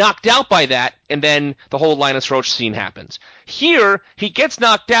 Riddick gets knocked out by that, and then the whole Linus Roach scene happens. Here, he gets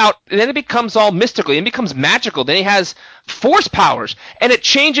knocked out, and then it becomes all mystical, and it becomes magical. Then he has force powers, and it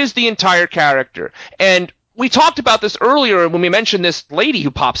changes the entire character. And we talked about this earlier when we mentioned this lady who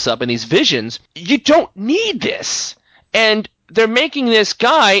pops up in these visions. You don't need this. And they're making this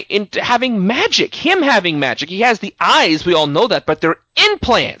guy into having magic. Him having magic. He has the eyes, we all know that, but they're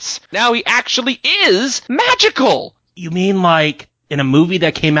implants. Now he actually is magical. You mean like in a movie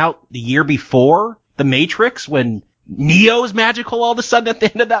that came out the year before, The Matrix, when Neo's magical all of a sudden at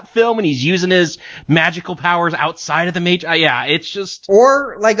the end of that film, and he's using his magical powers outside of the Matrix? Yeah, it's just...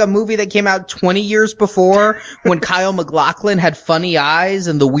 Or like a movie that came out 20 years before when Kyle MacLachlan had funny eyes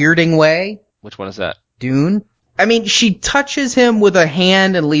in the weirding way. Which one is that? Dune. I mean, she touches him with a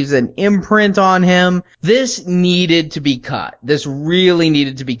hand and leaves an imprint on him. This needed to be cut. This really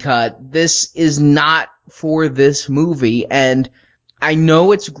needed to be cut. This is not for this movie, and I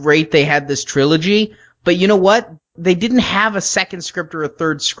know it's great they had this trilogy, but you know what? They didn't have a second script or a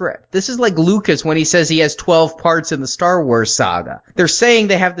third script. This is like Lucas when he says he has 12 parts in the Star Wars saga. They're saying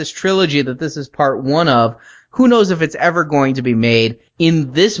they have this trilogy that this is part one of. Who knows if it's ever going to be made.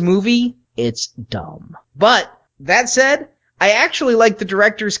 In this movie, it's dumb. But, that said, I actually like the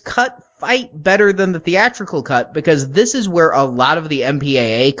director's cut fight better than the theatrical cut, because this is where a lot of the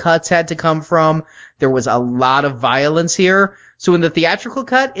MPAA cuts had to come from. There was a lot of violence here. So in the theatrical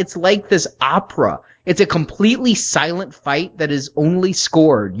cut, it's like this opera. It's a completely silent fight that is only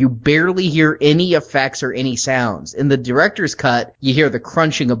scored. You barely hear any effects or any sounds. In the director's cut, you hear the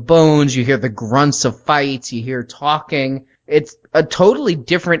crunching of bones, you hear the grunts of fights, you hear talking. It's a totally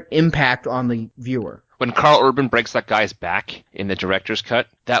different impact on the viewer. When Carl Urban breaks that guy's back in the director's cut,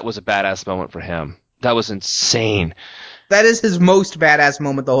 that was a badass moment for him. That was insane. That is his most badass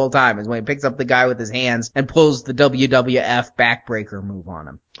moment the whole time, is when he picks up the guy with his hands and pulls the WWF backbreaker move on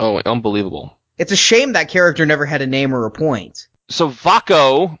him. Oh, unbelievable. It's a shame that character never had a name or a point. So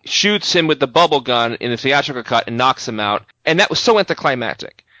Vaco shoots him with the bubble gun in the theatrical cut and knocks him out, and that was so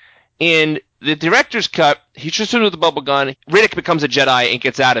anticlimactic. In the director's cut, he shoots him with the bubble gun, Riddick becomes a Jedi and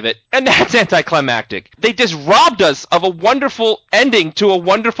gets out of it, and that's anticlimactic. They just robbed us of a wonderful ending to a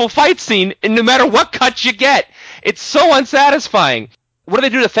wonderful fight scene, and no matter what cut you get, it's so unsatisfying. What do they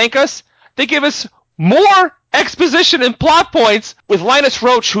do to thank us? They give us more exposition and plot points with Linus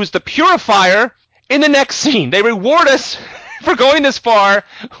Roach, who's the purifier, in the next scene. They reward us for going this far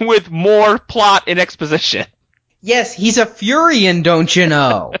with more plot and exposition. Yes, he's a Furian, don't you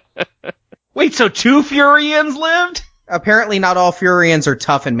know? Wait, so 2 Furians lived? Apparently not all Furians are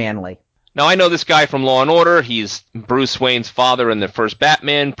tough and manly. Now, I know this guy from Law & Order. He's Bruce Wayne's father in the first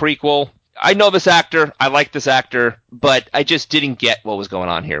Batman prequel. I know this actor. I like this actor. But I just didn't get what was going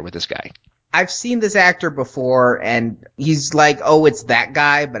on here with this guy. I've seen this actor before, and he's like, oh, it's that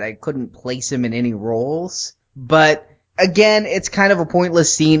guy, but I couldn't place him in any roles. But again, it's kind of a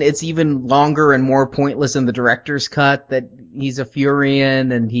pointless scene. It's even longer and more pointless in the director's cut that he's a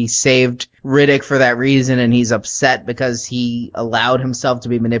Furian and he saved Riddick for that reason, and he's upset because he allowed himself to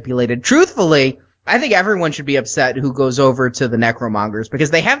be manipulated. Truthfully, I think everyone should be upset who goes over to the Necromongers,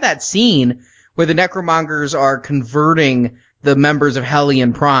 because they have that scene where the Necromongers are converting the members of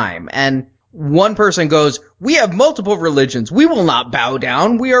Hellion Prime, and one person goes, we have multiple religions. We will not bow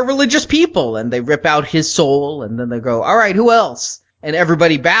down. We are religious people. And they rip out his soul, and then they go, all right, who else? And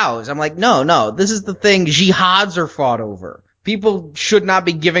everybody bows. I'm like, no, this is the thing jihads are fought over. People should not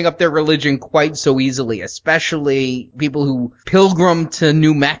be giving up their religion quite so easily, especially people who pilgrim to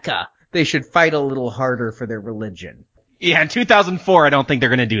New Mecca. They should fight a little harder for their religion. Yeah, in 2004, I don't think they're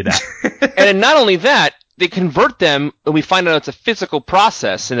going to do that. And not only that, they convert them, and we find out it's a physical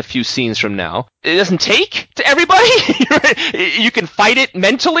process in a few scenes from now. It doesn't take to everybody. You can fight it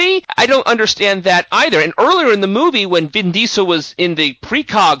mentally. I don't understand that either. And earlier in the movie, when Vin Diesel was in the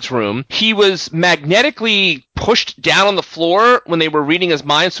precogs room, he was magnetically pushed down on the floor when they were reading his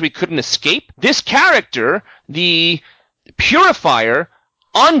mind so he couldn't escape. This character, the Purifier,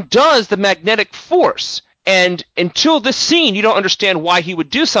 undoes the magnetic force. And until this scene, you don't understand why he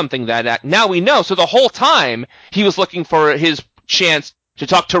would do something that. Now we know. So the whole time, he was looking for his chance to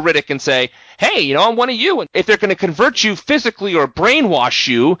talk to Riddick and say, hey, I'm one of you. And if they're going to convert you physically or brainwash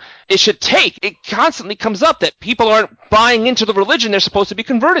you, it should take. It constantly comes up that people aren't buying into the religion they're supposed to be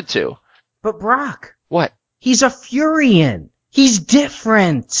converted to. But Brock. What? He's a Furian. He's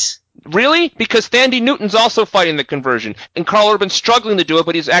different. Really? Because Thandie Newton's also fighting the conversion, and Karl Urban's struggling to do it,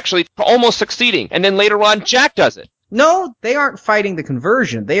 but he's actually almost succeeding. And then later on, Jack does it. No, they aren't fighting the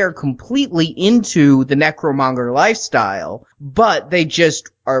conversion. They are completely into the Necromonger lifestyle, but they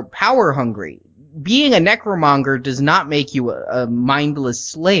just are power hungry. Being a Necromonger does not make you a mindless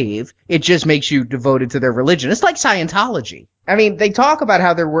slave. It just makes you devoted to their religion. It's like Scientology. I mean, they talk about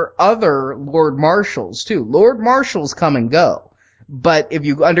how there were other Lord Marshals, too. Lord Marshals come and go. But if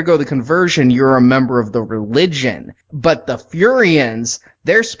you undergo the conversion, you're a member of the religion. But the Furians,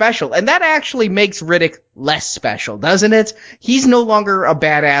 they're special. And that actually makes Riddick less special, doesn't it? He's no longer a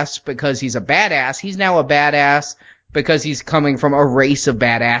badass because he's a badass. He's now a badass because he's coming from a race of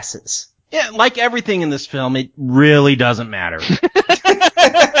badasses. Yeah, like everything in this film, it really doesn't matter.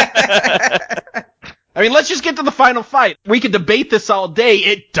 I mean, let's just get to the final fight. We could debate this all day.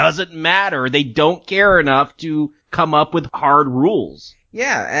 It doesn't matter. They don't care enough to come up with hard rules.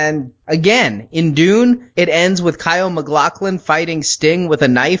 Yeah, and again, in Dune, it ends with Kyle MacLachlan fighting Sting with a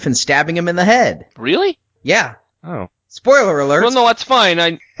knife and stabbing him in the head. Really? Yeah. Oh. Spoiler alert. Well, no, that's fine.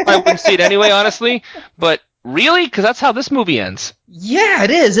 I wouldn't see it anyway, honestly. But really? Because that's how this movie ends. Yeah,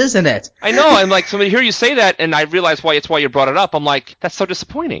 it is, isn't it? I know. I'm like, so when I hear you say that, and I realize why you brought it up, I'm like, that's so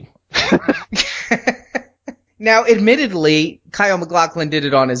disappointing. Now, admittedly, Kyle MacLachlan did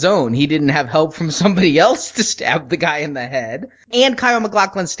it on his own. He didn't have help from somebody else to stab the guy in the head. And Kyle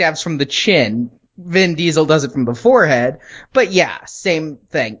MacLachlan stabs from the chin. Vin Diesel does it from the forehead. But yeah, same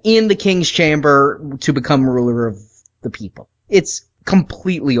thing. In the King's Chamber to become ruler of the people. It's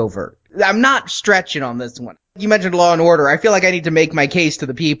completely overt. I'm not stretching on this one. You mentioned Law and Order. I feel like I need to make my case to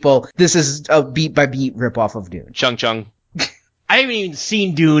the people. This is a beat-by-beat ripoff of Dune. Chung Chung. I haven't even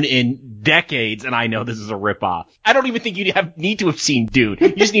seen Dune in decades, and I know this is a ripoff. I don't even think you need to have seen Dune.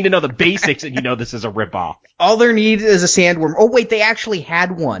 You just need to know the basics, and you know this is a ripoff. All they need is a sandworm. Oh, wait, they actually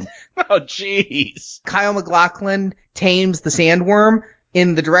had one. Oh, jeez. Kyle MacLachlan tames the sandworm.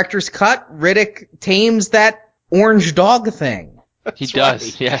 In the director's cut, Riddick tames that orange dog thing. He does,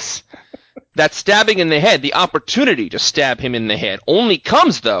 right. Yes. That stabbing in the head, the opportunity to stab him in the head, only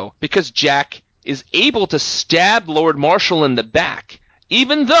comes, though, because Jack is able to stab Lord Marshal in the back.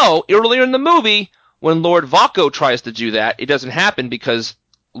 Even though, earlier in the movie, when Lord Vaco tries to do that, it doesn't happen because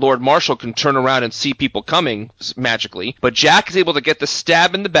Lord Marshal can turn around and see people coming magically. But Jack is able to get the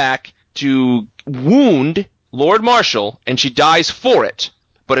stab in the back to wound Lord Marshal, and she dies for it.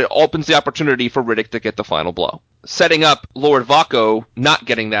 But it opens the opportunity for Riddick to get the final blow, setting up Lord Vaco not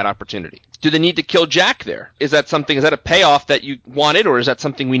getting that opportunity. Do they need to kill Jack there? Is that a payoff that you wanted, or is that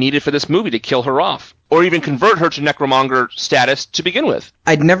something we needed for this movie to kill her off? Or even convert her to Necromonger status to begin with?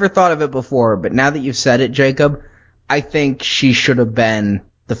 I'd never thought of it before, but now that you've said it, Jacob, I think she should have been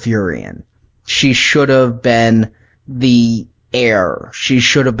the Furian. She should have been the heir. She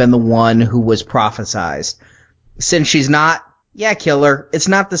should have been the one who was prophesized. Since she's not, yeah, kill her. It's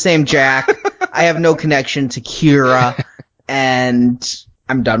not the same Jack. I have no connection to Kira, and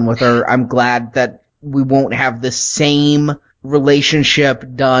I'm done with her. I'm glad that we won't have the same relationship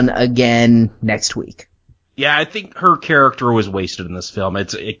done again next week. Yeah, I think her character was wasted in this film.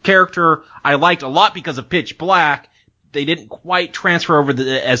 It's a character I liked a lot because of Pitch Black. They didn't quite transfer over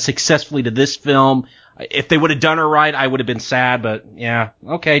as successfully to this film. If they would have done her right, I would have been sad, but yeah,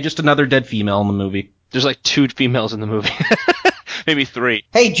 okay, just another dead female in the movie. There's like 2 females in the movie. Maybe 3.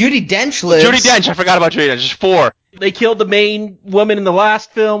 Hey, Judi Dench lives. Judi Dench, I forgot about Judi Dench. Just 4. They killed the main woman in the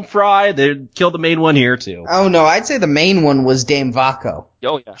last film, Fry. They killed the main one here, too. Oh no, I'd say the main one was Dame Vaco.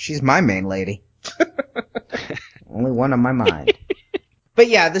 Oh yeah. She's my main lady. Only one on my mind. But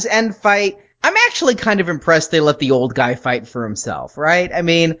yeah, this end fight, I'm actually kind of impressed they let the old guy fight for himself, right? I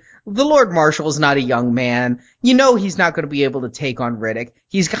mean, the Lord Marshal is not a young man. You know he's not going to be able to take on Riddick.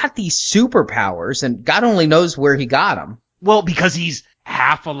 He's got these superpowers, and God only knows where he got them. Well, because he's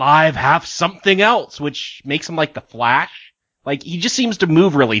half alive, half something else, which makes him like the Flash. Like, he just seems to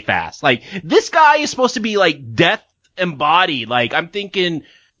move really fast. Like, this guy is supposed to be like death embodied. Like, I'm thinking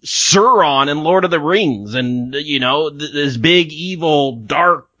Sauron in Lord of the Rings and, you know, this big, evil,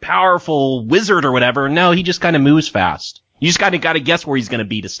 dark, powerful wizard or whatever. No, he just kind of moves fast. You just kind of got to guess where he's going to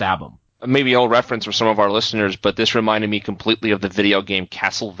be to stab him. Maybe old reference for some of our listeners, but this reminded me completely of the video game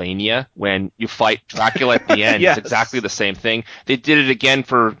Castlevania when you fight Dracula at the end. Yes. It's exactly the same thing. They did it again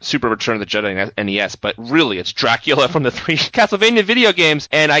for Super Return of the Jedi NES, but really it's Dracula from the 3 Castlevania video games.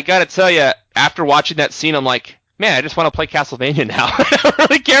 And I gotta tell you, after watching that scene, I'm like, man, I just want to play Castlevania now. I don't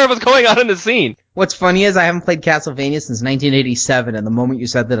really care what's going on in the scene. What's funny is I haven't played Castlevania since 1987, and the moment you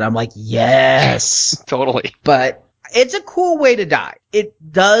said that, I'm like, yes! Totally. But it's a cool way to die. It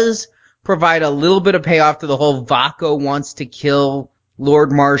does provide a little bit of payoff to the whole Vaco wants to kill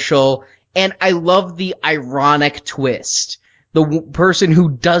Lord Marshal, and I love the ironic twist. The person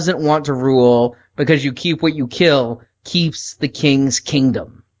who doesn't want to rule because you keep what you kill keeps the king's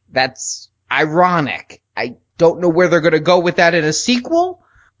kingdom. That's ironic. I don't know where they're going to go with that in a sequel,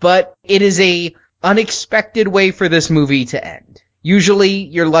 but it is a unexpected way for this movie to end. Usually,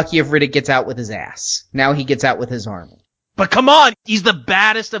 you're lucky if Riddick gets out with his ass. Now he gets out with his army. But come on, he's the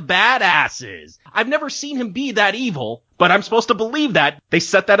baddest of badasses. I've never seen him be that evil, but I'm supposed to believe that. They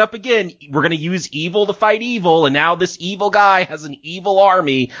set that up again. We're going to use evil to fight evil, and now this evil guy has an evil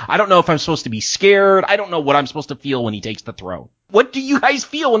army. I don't know if I'm supposed to be scared. I don't know what I'm supposed to feel when he takes the throne. What do you guys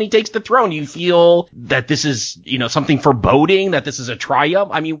feel when he takes the throne? Do you feel that this is, you know, something foreboding, that this is a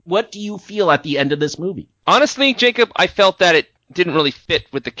triumph? I mean, what do you feel at the end of this movie? Honestly, Jacob, I felt that it didn't really fit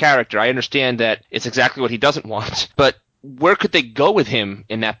with the character. I understand that it's exactly what he doesn't want, but where could they go with him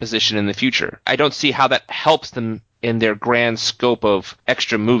in that position in the future? I don't see how that helps them in their grand scope of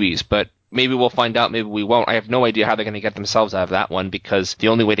extra movies, but maybe we'll find out, maybe we won't. I have no idea how they're going to get themselves out of that one, because the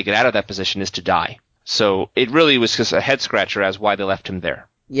only way to get out of that position is to die. So it really was just a head scratcher as why they left him there.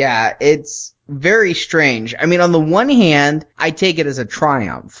 Yeah, it's very strange. I mean, on the one hand, I take it as a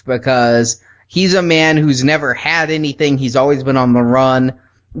triumph, because he's a man who's never had anything. He's always been on the run.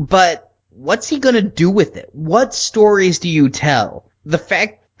 But what's he gonna do with it? What stories do you tell? The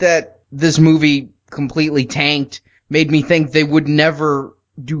fact that this movie completely tanked made me think they would never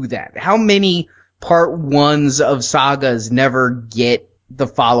do that. How many part ones of sagas never get the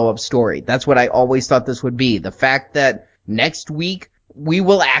follow-up story? That's what I always thought this would be. The fact that next week we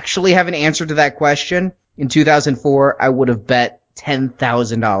will actually have an answer to that question in 2004, I would have bet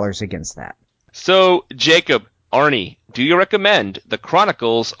 $10,000 against that. So, Jacob, Arnie, do you recommend The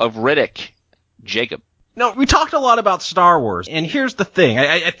Chronicles of Riddick? Jacob. No, we talked a lot about Star Wars, and here's the thing.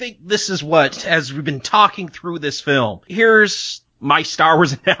 I think this is what, as we've been talking through this film, here's my Star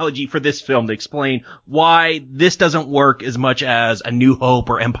Wars analogy for this film to explain why this doesn't work as much as A New Hope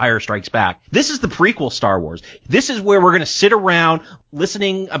or Empire Strikes Back. This is the prequel Star Wars. This is where we're going to sit around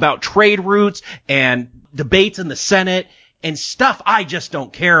listening about trade routes and debates in the Senate and stuff I just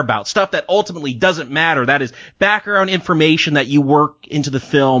don't care about. Stuff that ultimately doesn't matter. That is background information that you work into the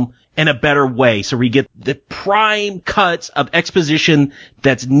film in a better way. So we get the prime cuts of exposition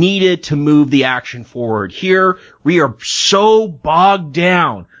that's needed to move the action forward. Here, we are so bogged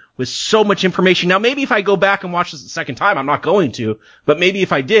down with so much information. Now, maybe if I go back and watch this a second time, I'm not going to, but maybe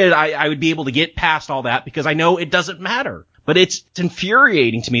if I did, I would be able to get past all that because I know it doesn't matter. But it's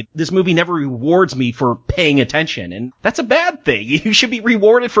infuriating to me. This movie never rewards me for paying attention, and that's a bad thing. You should be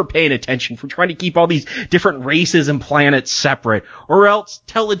rewarded for paying attention, for trying to keep all these different races and planets separate, or else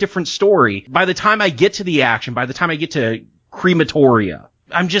tell a different story. By the time I get to the action, by the time I get to Crematoria,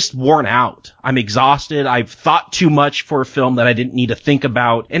 I'm just worn out. I'm exhausted. I've thought too much for a film that I didn't need to think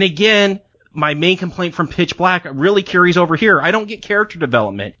about. And again, my main complaint from Pitch Black really carries over here. I don't get character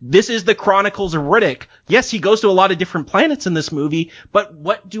development. This is the Chronicles of Riddick. Yes, he goes to a lot of different planets in this movie, but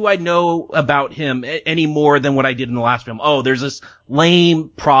what do I know about him any more than what I did in the last film? Oh, there's this lame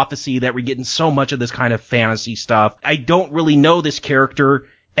prophecy that we're getting so much of this kind of fantasy stuff. I don't really know this character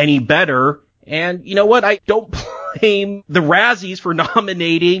any better. And you know what? I don't blame the Razzies for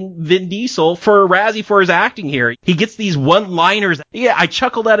nominating Vin Diesel for a Razzie for his acting here. He gets these one-liners. Yeah, I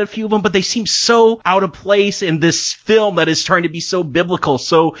chuckled at a few of them, but they seem so out of place in this film that is trying to be so biblical,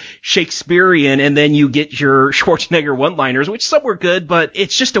 so Shakespearean, and then you get your Schwarzenegger one-liners, which some were good, but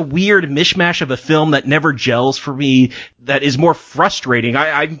it's just a weird mishmash of a film that never gels for me, that is more frustrating.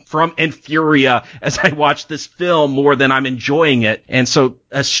 I'm from Infuria as I watch this film more than I'm enjoying it, and so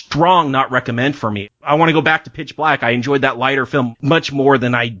a strong not recommend for me. I want to go back to Pitch Black. I enjoyed that lighter film much more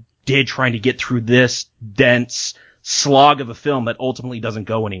than I did trying to get through this dense slog of a film that ultimately doesn't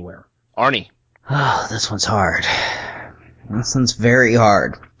go anywhere. Arnie. Oh, this one's hard. This one's very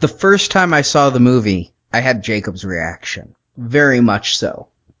hard. The first time I saw the movie, I had Jacob's reaction. Very much so.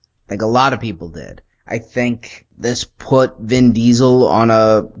 I think a lot of people did. I think this put Vin Diesel on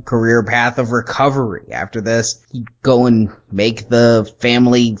a career path of recovery. After this, he'd go and make the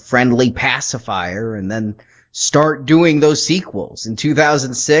family-friendly pacifier and then start doing those sequels. In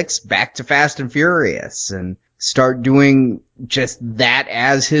 2006, back to Fast and Furious, and start doing just that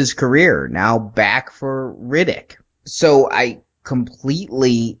as his career. Now back for Riddick. So I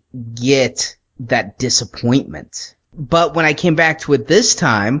completely get that disappointment. But when I came back to it this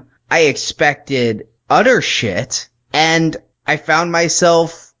time, I expected utter shit, and I found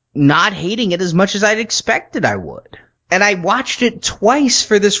myself not hating it as much as I'd expected I would. And I watched it twice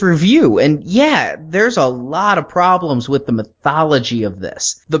for this review, and yeah, there's a lot of problems with the mythology of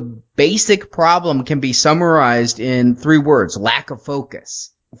this. The basic problem can be summarized in 3 words: lack of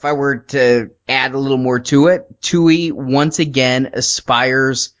focus. If I were to add a little more to it, Tui once again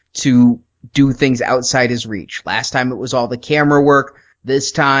aspires to do things outside his reach. Last time it was all the camera work.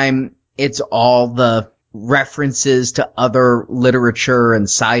 This time it's all the references to other literature and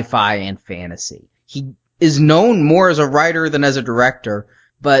sci-fi and fantasy. He is known more as a writer than as a director,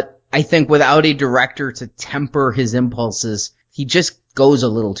 but I think without a director to temper his impulses, he just goes a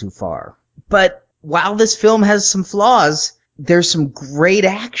little too far. But while this film has some flaws, there's some great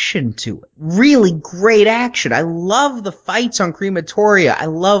action to it. Really great action. I love the fights on Crematoria. I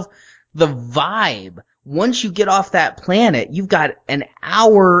love the vibe. Once you get off that planet, you've got an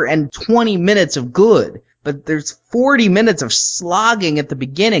hour and 20 minutes of good, but there's 40 minutes of slogging at the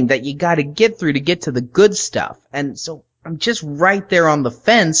beginning that you gotta get through to get to the good stuff. And so I'm just right there on the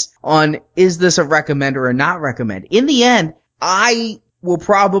fence on, is this a recommend or a not recommend? In the end, I will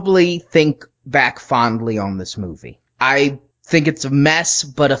probably think back fondly on this movie. I think it's a mess,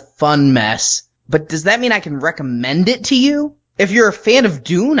 but a fun mess. But does that mean I can recommend it to you? If you're a fan of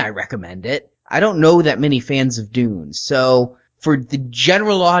Dune, I recommend it. I don't know that many fans of Dune. So for the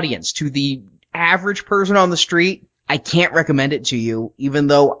general audience, to the average person on the street, I can't recommend it to you, even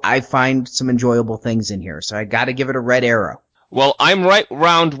though I find some enjoyable things in here. So I gotta give it a red arrow. Well, I'm right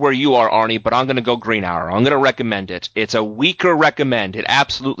around where you are, Arnie, but I'm going to go green arrow. I'm going to recommend it. It's a weaker recommend. It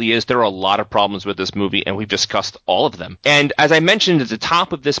absolutely is. There are a lot of problems with this movie, and we've discussed all of them. And as I mentioned at the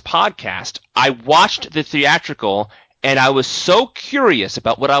top of this podcast, I watched the theatrical, and I was so curious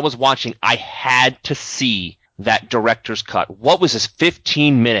about what I was watching, I had to see that director's cut. What was this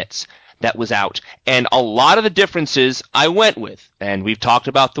 15 minutes that was out? And a lot of the differences I went with. And we've talked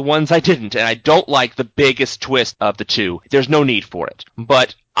about the ones I didn't. And I don't like the biggest twist of the two. There's no need for it.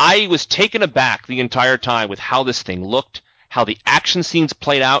 But I was taken aback the entire time with how this thing looked, how the action scenes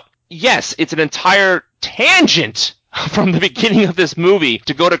played out. Yes, it's an entire tangent from the beginning of this movie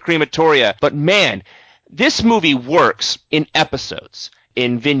to go to Crematoria. But man, this movie works in episodes,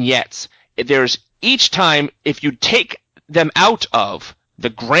 in vignettes. There's each time, if you take them out of the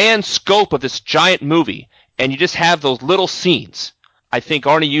grand scope of this giant movie and you just have those little scenes, I think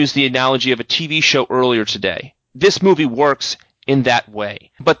Arnie used the analogy of a TV show earlier today. This movie works in that way.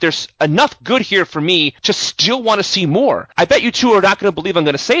 But there's enough good here for me to still want to see more. I bet you two are not going to believe I'm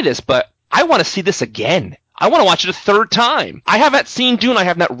going to say this, but I want to see this again. I want to watch it a third time. I haven't seen Dune. I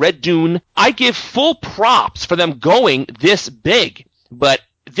have not read Dune. I give full props for them going this big. But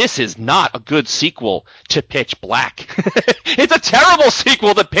this is not a good sequel to Pitch Black. It's a terrible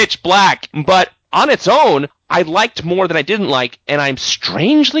sequel to Pitch Black. But on its own, I liked more than I didn't like, and I'm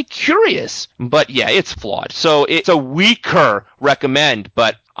strangely curious. But yeah, it's flawed. So it's a weaker recommend,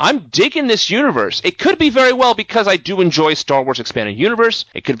 but I'm digging this universe. It could be very well because I do enjoy Star Wars Expanded Universe.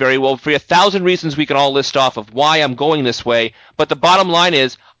 It could very well be 1,000 reasons we can all list off of why I'm going this way. But the bottom line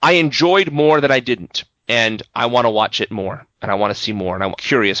is I enjoyed more than I didn't. And I want to watch it more. And I want to see more. And I'm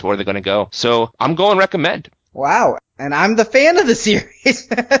curious where they're going to go. So I'm going recommend. Wow. And I'm the fan of the series.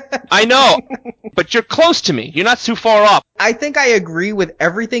 I know. But you're close to me. You're not too far off. I think I agree with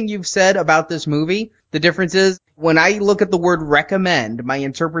everything you've said about this movie. The difference is, when I look at the word recommend, my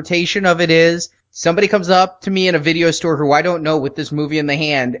interpretation of it is, somebody comes up to me in a video store who I don't know with this movie in the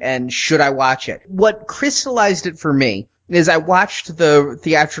hand, and should I watch it? What crystallized it for me is I watched the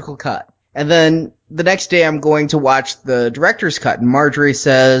theatrical cut. And then the next day I'm going to watch the director's cut, and Marjorie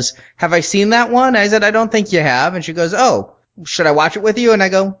says, have I seen that one? I said, I don't think you have. And she goes, oh, should I watch it with you? And I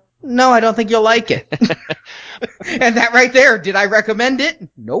go, no, I don't think you'll like it. And that right there, did I recommend it?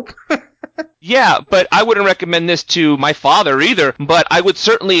 Nope. Yeah, but I wouldn't recommend this to my father either. But I would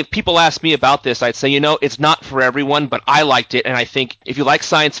certainly, if people ask me about this, I'd say, it's not for everyone, but I liked it. And I think if you like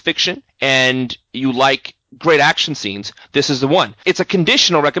science fiction and you like great action scenes, this is the one. It's a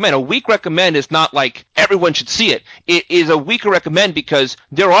conditional recommend. A weak recommend is not like everyone should see it. It is a weaker recommend because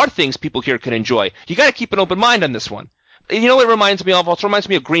there are things people here can enjoy. You got to keep an open mind on this one. You know what it reminds me of? Also reminds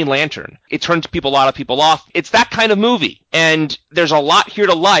me of Green Lantern. It turns a lot of people off. It's that kind of movie. And there's a lot here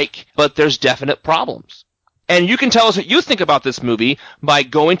to like, but there's definite problems. And you can tell us what you think about this movie by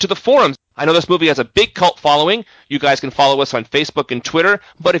going to the forums. I know this movie has a big cult following. You guys can follow us on Facebook and Twitter.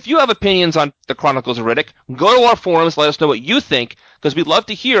 But if you have opinions on the Chronicles of Riddick, go to our forums, let us know what you think, because we'd love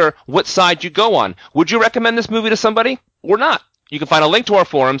to hear what side you go on. Would you recommend this movie to somebody or not? You can find a link to our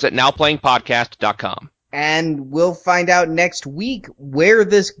forums at nowplayingpodcast.com. And we'll find out next week where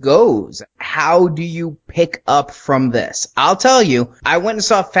this goes. How do you pick up from this? I'll tell you, I went and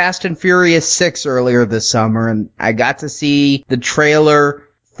saw Fast and Furious 6 earlier this summer, and I got to see the trailer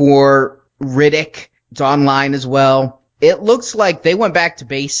for Riddick. It's online as well. It looks like they went back to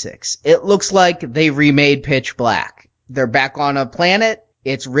basics. It looks like they remade Pitch Black. They're back on a planet.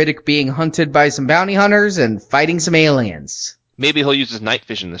 It's Riddick being hunted by some bounty hunters and fighting some aliens. Maybe he'll use his night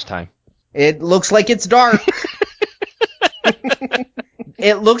vision this time. It looks like it's dark.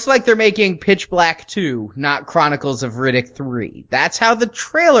 It looks like they're making Pitch Black 2, not Chronicles of Riddick 3. That's how the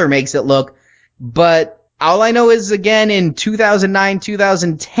trailer makes it look. But all I know is, again, in 2009,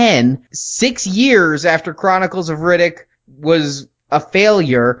 2010, 6 years after Chronicles of Riddick was a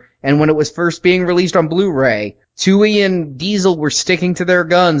failure, and when it was first being released on Blu-ray, Tui and Diesel were sticking to their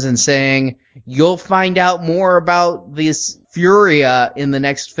guns and saying, you'll find out more about this Furia in the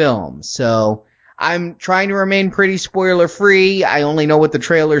next film. So I'm trying to remain pretty spoiler-free. I only know what the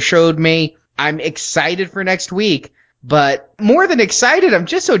trailer showed me. I'm excited for next week. But more than excited, I'm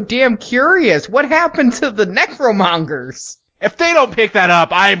just so damn curious. What happened to the Necromongers? If they don't pick that up,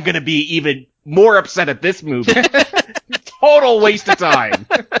 I'm going to be even more upset at this movie. Total waste of time.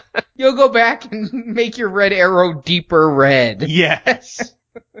 You'll go back and make your Red Arrow deeper red. Yes.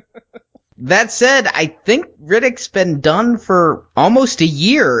 That said, I think Riddick's been done for almost a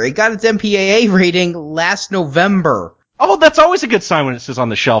year. It got its MPAA rating last November. Oh, that's always a good sign when it says on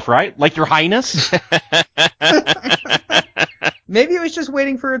the shelf, right? Like Your Highness? Maybe it was just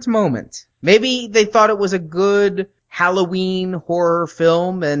waiting for its moment. Maybe they thought it was a good Halloween horror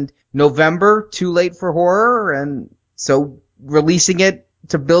film, and November, too late for horror, and so releasing it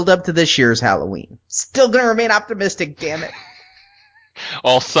to build up to this year's Halloween. Still gonna remain optimistic, damn it.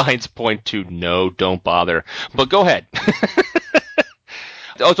 All signs point to no, don't bother. But go ahead.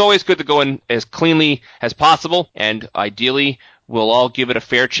 It's always good to go in as cleanly as possible, and ideally, we'll all give it a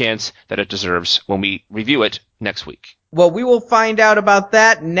fair chance that it deserves when we review it next week. Well, we will find out about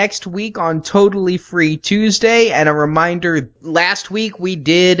that next week on Totally Free Tuesday. And a reminder, last week we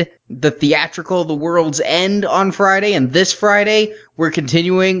did the theatrical The World's End on Friday, and this Friday we're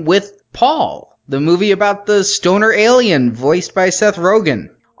continuing with Paul, the movie about the stoner alien voiced by Seth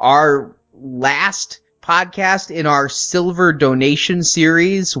Rogen. Our last podcast in our Silver Donation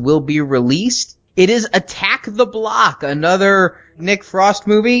series will be released. It is Attack the Block, another Nick Frost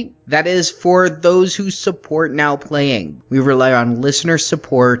movie that is for those who support Now Playing. We rely on listener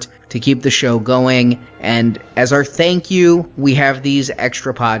support to keep the show going, and as our thank you, we have these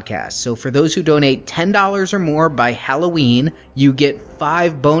extra podcasts. So for those who donate $10 or more by Halloween, you get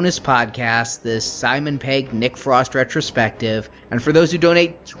 5 bonus podcasts, this Simon Pegg Nick Frost retrospective, and for those who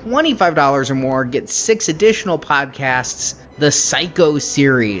donate $25 or more, get 6 additional podcasts, the Psycho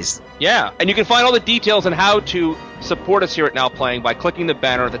series. Yeah, and you can find all the details on how to support us here at Now Playing by clicking the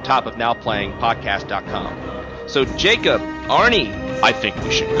banner at the top of nowplayingpodcast.com. So Jacob, Arnie, I think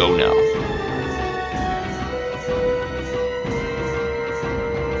we should go now.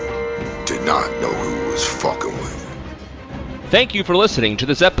 not know who he was fucking with. Thank you for listening to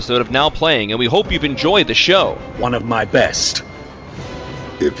this episode of Now Playing, and we hope you've enjoyed the show. One of my best.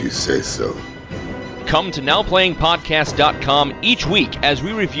 If you say so. Come to NowPlayingPodcast.com each week as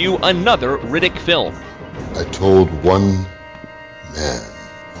we review another Riddick film. I told one man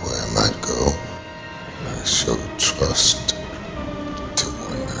where I might go. I showed trust to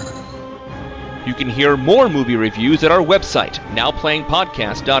one man. You can hear more movie reviews at our website,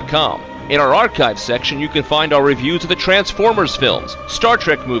 NowPlayingPodcast.com. In our archives section, you can find our reviews of the Transformers films, Star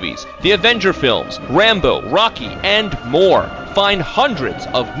Trek movies, the Avenger films, Rambo, Rocky, and more. Find hundreds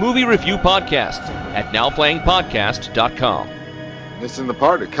of movie review podcasts at NowPlayingPodcast.com. Missing the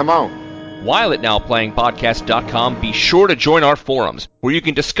party, come on. While at NowPlayingPodcast.com, be sure to join our forums, where you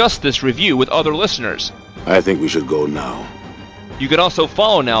can discuss this review with other listeners. I think we should go now. You can also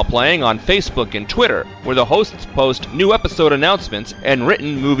follow Now Playing on Facebook and Twitter, where the hosts post new episode announcements and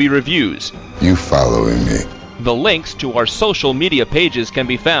written movie reviews. You following me? The links to our social media pages can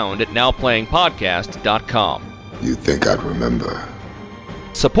be found at NowPlayingPodcast.com. You think I'd remember?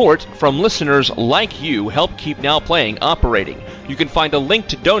 Support from listeners like you help keep Now Playing operating. You can find a link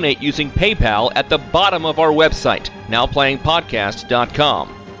to donate using PayPal at the bottom of our website,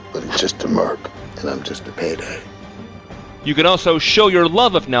 NowPlayingPodcast.com. But it's just a merc, and I'm just a payday. You can also show your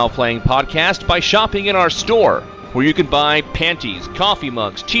love of Now Playing Podcast by shopping in our store, where you can buy panties, coffee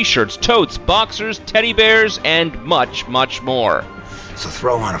mugs, t-shirts, totes, boxers, teddy bears, and much, much more. So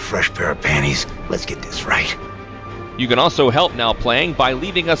throw on a fresh pair of panties. Let's get this right. You can also help Now Playing by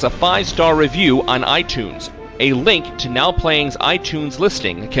leaving us a 5-star review on iTunes. A link to Now Playing's iTunes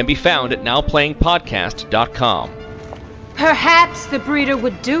listing can be found at NowPlayingPodcast.com. Perhaps the breeder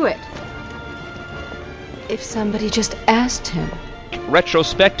would do it. If somebody just asked him.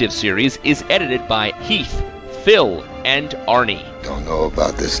 Retrospective series is edited by Heath, Phil, and Arnie. Don't know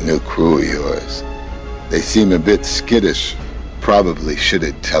about this new crew of yours. They seem a bit skittish. Probably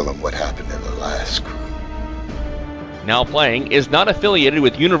shouldn't tell them what happened in the last crew. Now Playing is not affiliated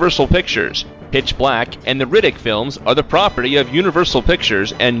with Universal Pictures. Pitch Black and the Riddick films are the property of Universal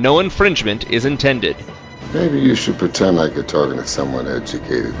Pictures, and no infringement is intended. Maybe you should pretend like you're talking to someone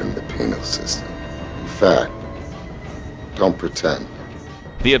educated in the penal system. In fact, don't pretend.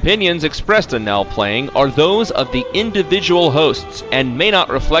 The opinions expressed in Now Playing are those of the individual hosts and may not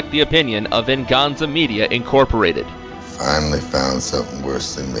reflect the opinion of Venganza Media Incorporated. Finally found something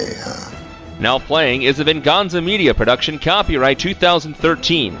worse than me, huh? Now Playing is a Venganza Media production, copyright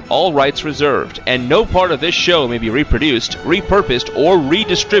 2013, all rights reserved, and no part of this show may be reproduced, repurposed, or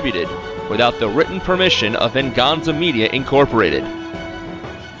redistributed without the written permission of Venganza Media Incorporated.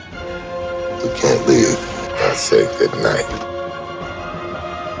 We can't leave. I'll say good night.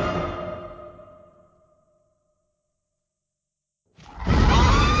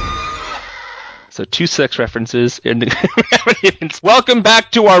 So 2 sex references. Welcome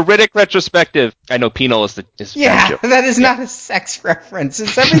back to our Riddick retrospective. I know penal is Yeah, that is not a sex reference.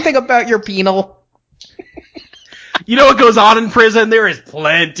 It's everything about your penal. You know what goes on in prison? There is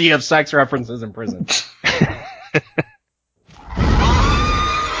plenty of sex references in prison.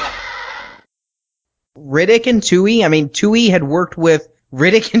 Riddick and Tooie? I mean, Tooie had worked with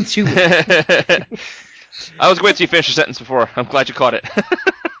Riddick and Tooie. I was waiting to finish your sentence before. I'm glad you caught it.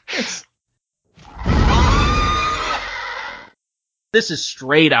 This is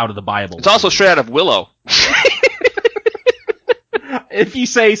straight out of the Bible. It's also straight out of Willow. If you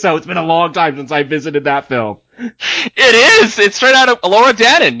say so, it's been a long time since I visited that film. It is! It's straight out of Laura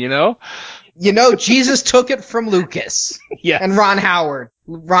Dannon, you know? You know, Jesus took it from Lucas. Yes. And Ron Howard.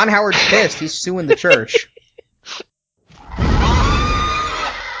 Ron Howard's pissed. He's suing the church.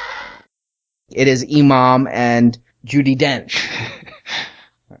 It is Imam and Judi Dench.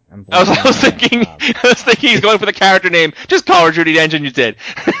 I was thinking he's going for the character name. Just call her Judi Dench, and you did.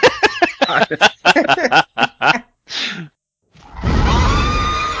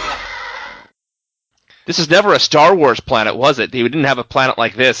 This is never a Star Wars planet, was it? They didn't have a planet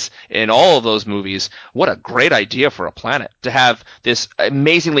like this in all of those movies. What a great idea for a planet, to have this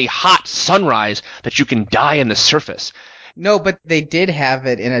amazingly hot sunrise that you can die in the surface. No, but they did have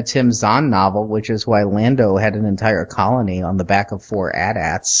it in a Tim Zahn novel, which is why Lando had an entire colony on the back of 4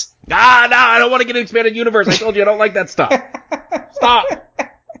 AT-ATs. No, I don't want to get an expanded universe. I told you I don't like that stuff. Stop.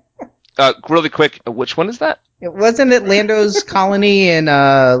 Really quick, which one is that? Wasn't it Lando's colony in,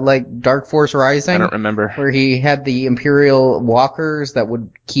 Dark Force Rising? I don't remember. Where he had the Imperial walkers that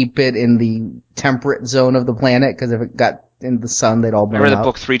would keep it in the temperate zone of the planet, because if it got in the sun, they'd all burn up. I read the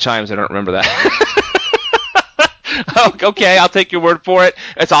book 3 times, I don't remember that. Okay, I'll take your word for it.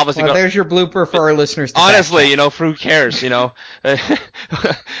 It's obviously Well, there's your blooper for our listeners. To honestly, for who cares,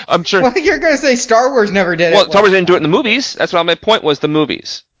 I'm sure. Well, you're going to say Star Wars never did it. Well, Star Wars didn't do it in the movies. That's what my point was, the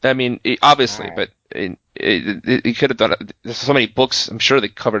movies. I mean, obviously, right. But he could have done it. There's so many books. I'm sure they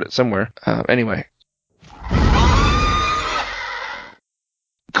covered it somewhere. Anyway.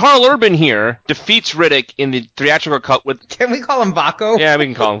 Karl Urban here defeats Riddick in the theatrical cut with... Can we call him Vaco? Yeah, we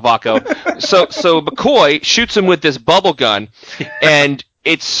can call him Vaco. So McCoy shoots him with this bubble gun, and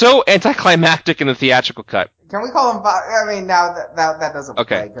it's so anticlimactic in the theatrical cut. Can we call him Vaco? I mean, now that doesn't play.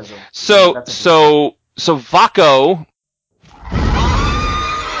 Okay. So Vaco...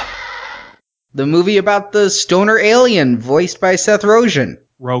 The movie about the stoner alien, voiced by Seth Rogen.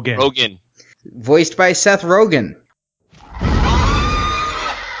 Rogen. Voiced by Seth Rogen.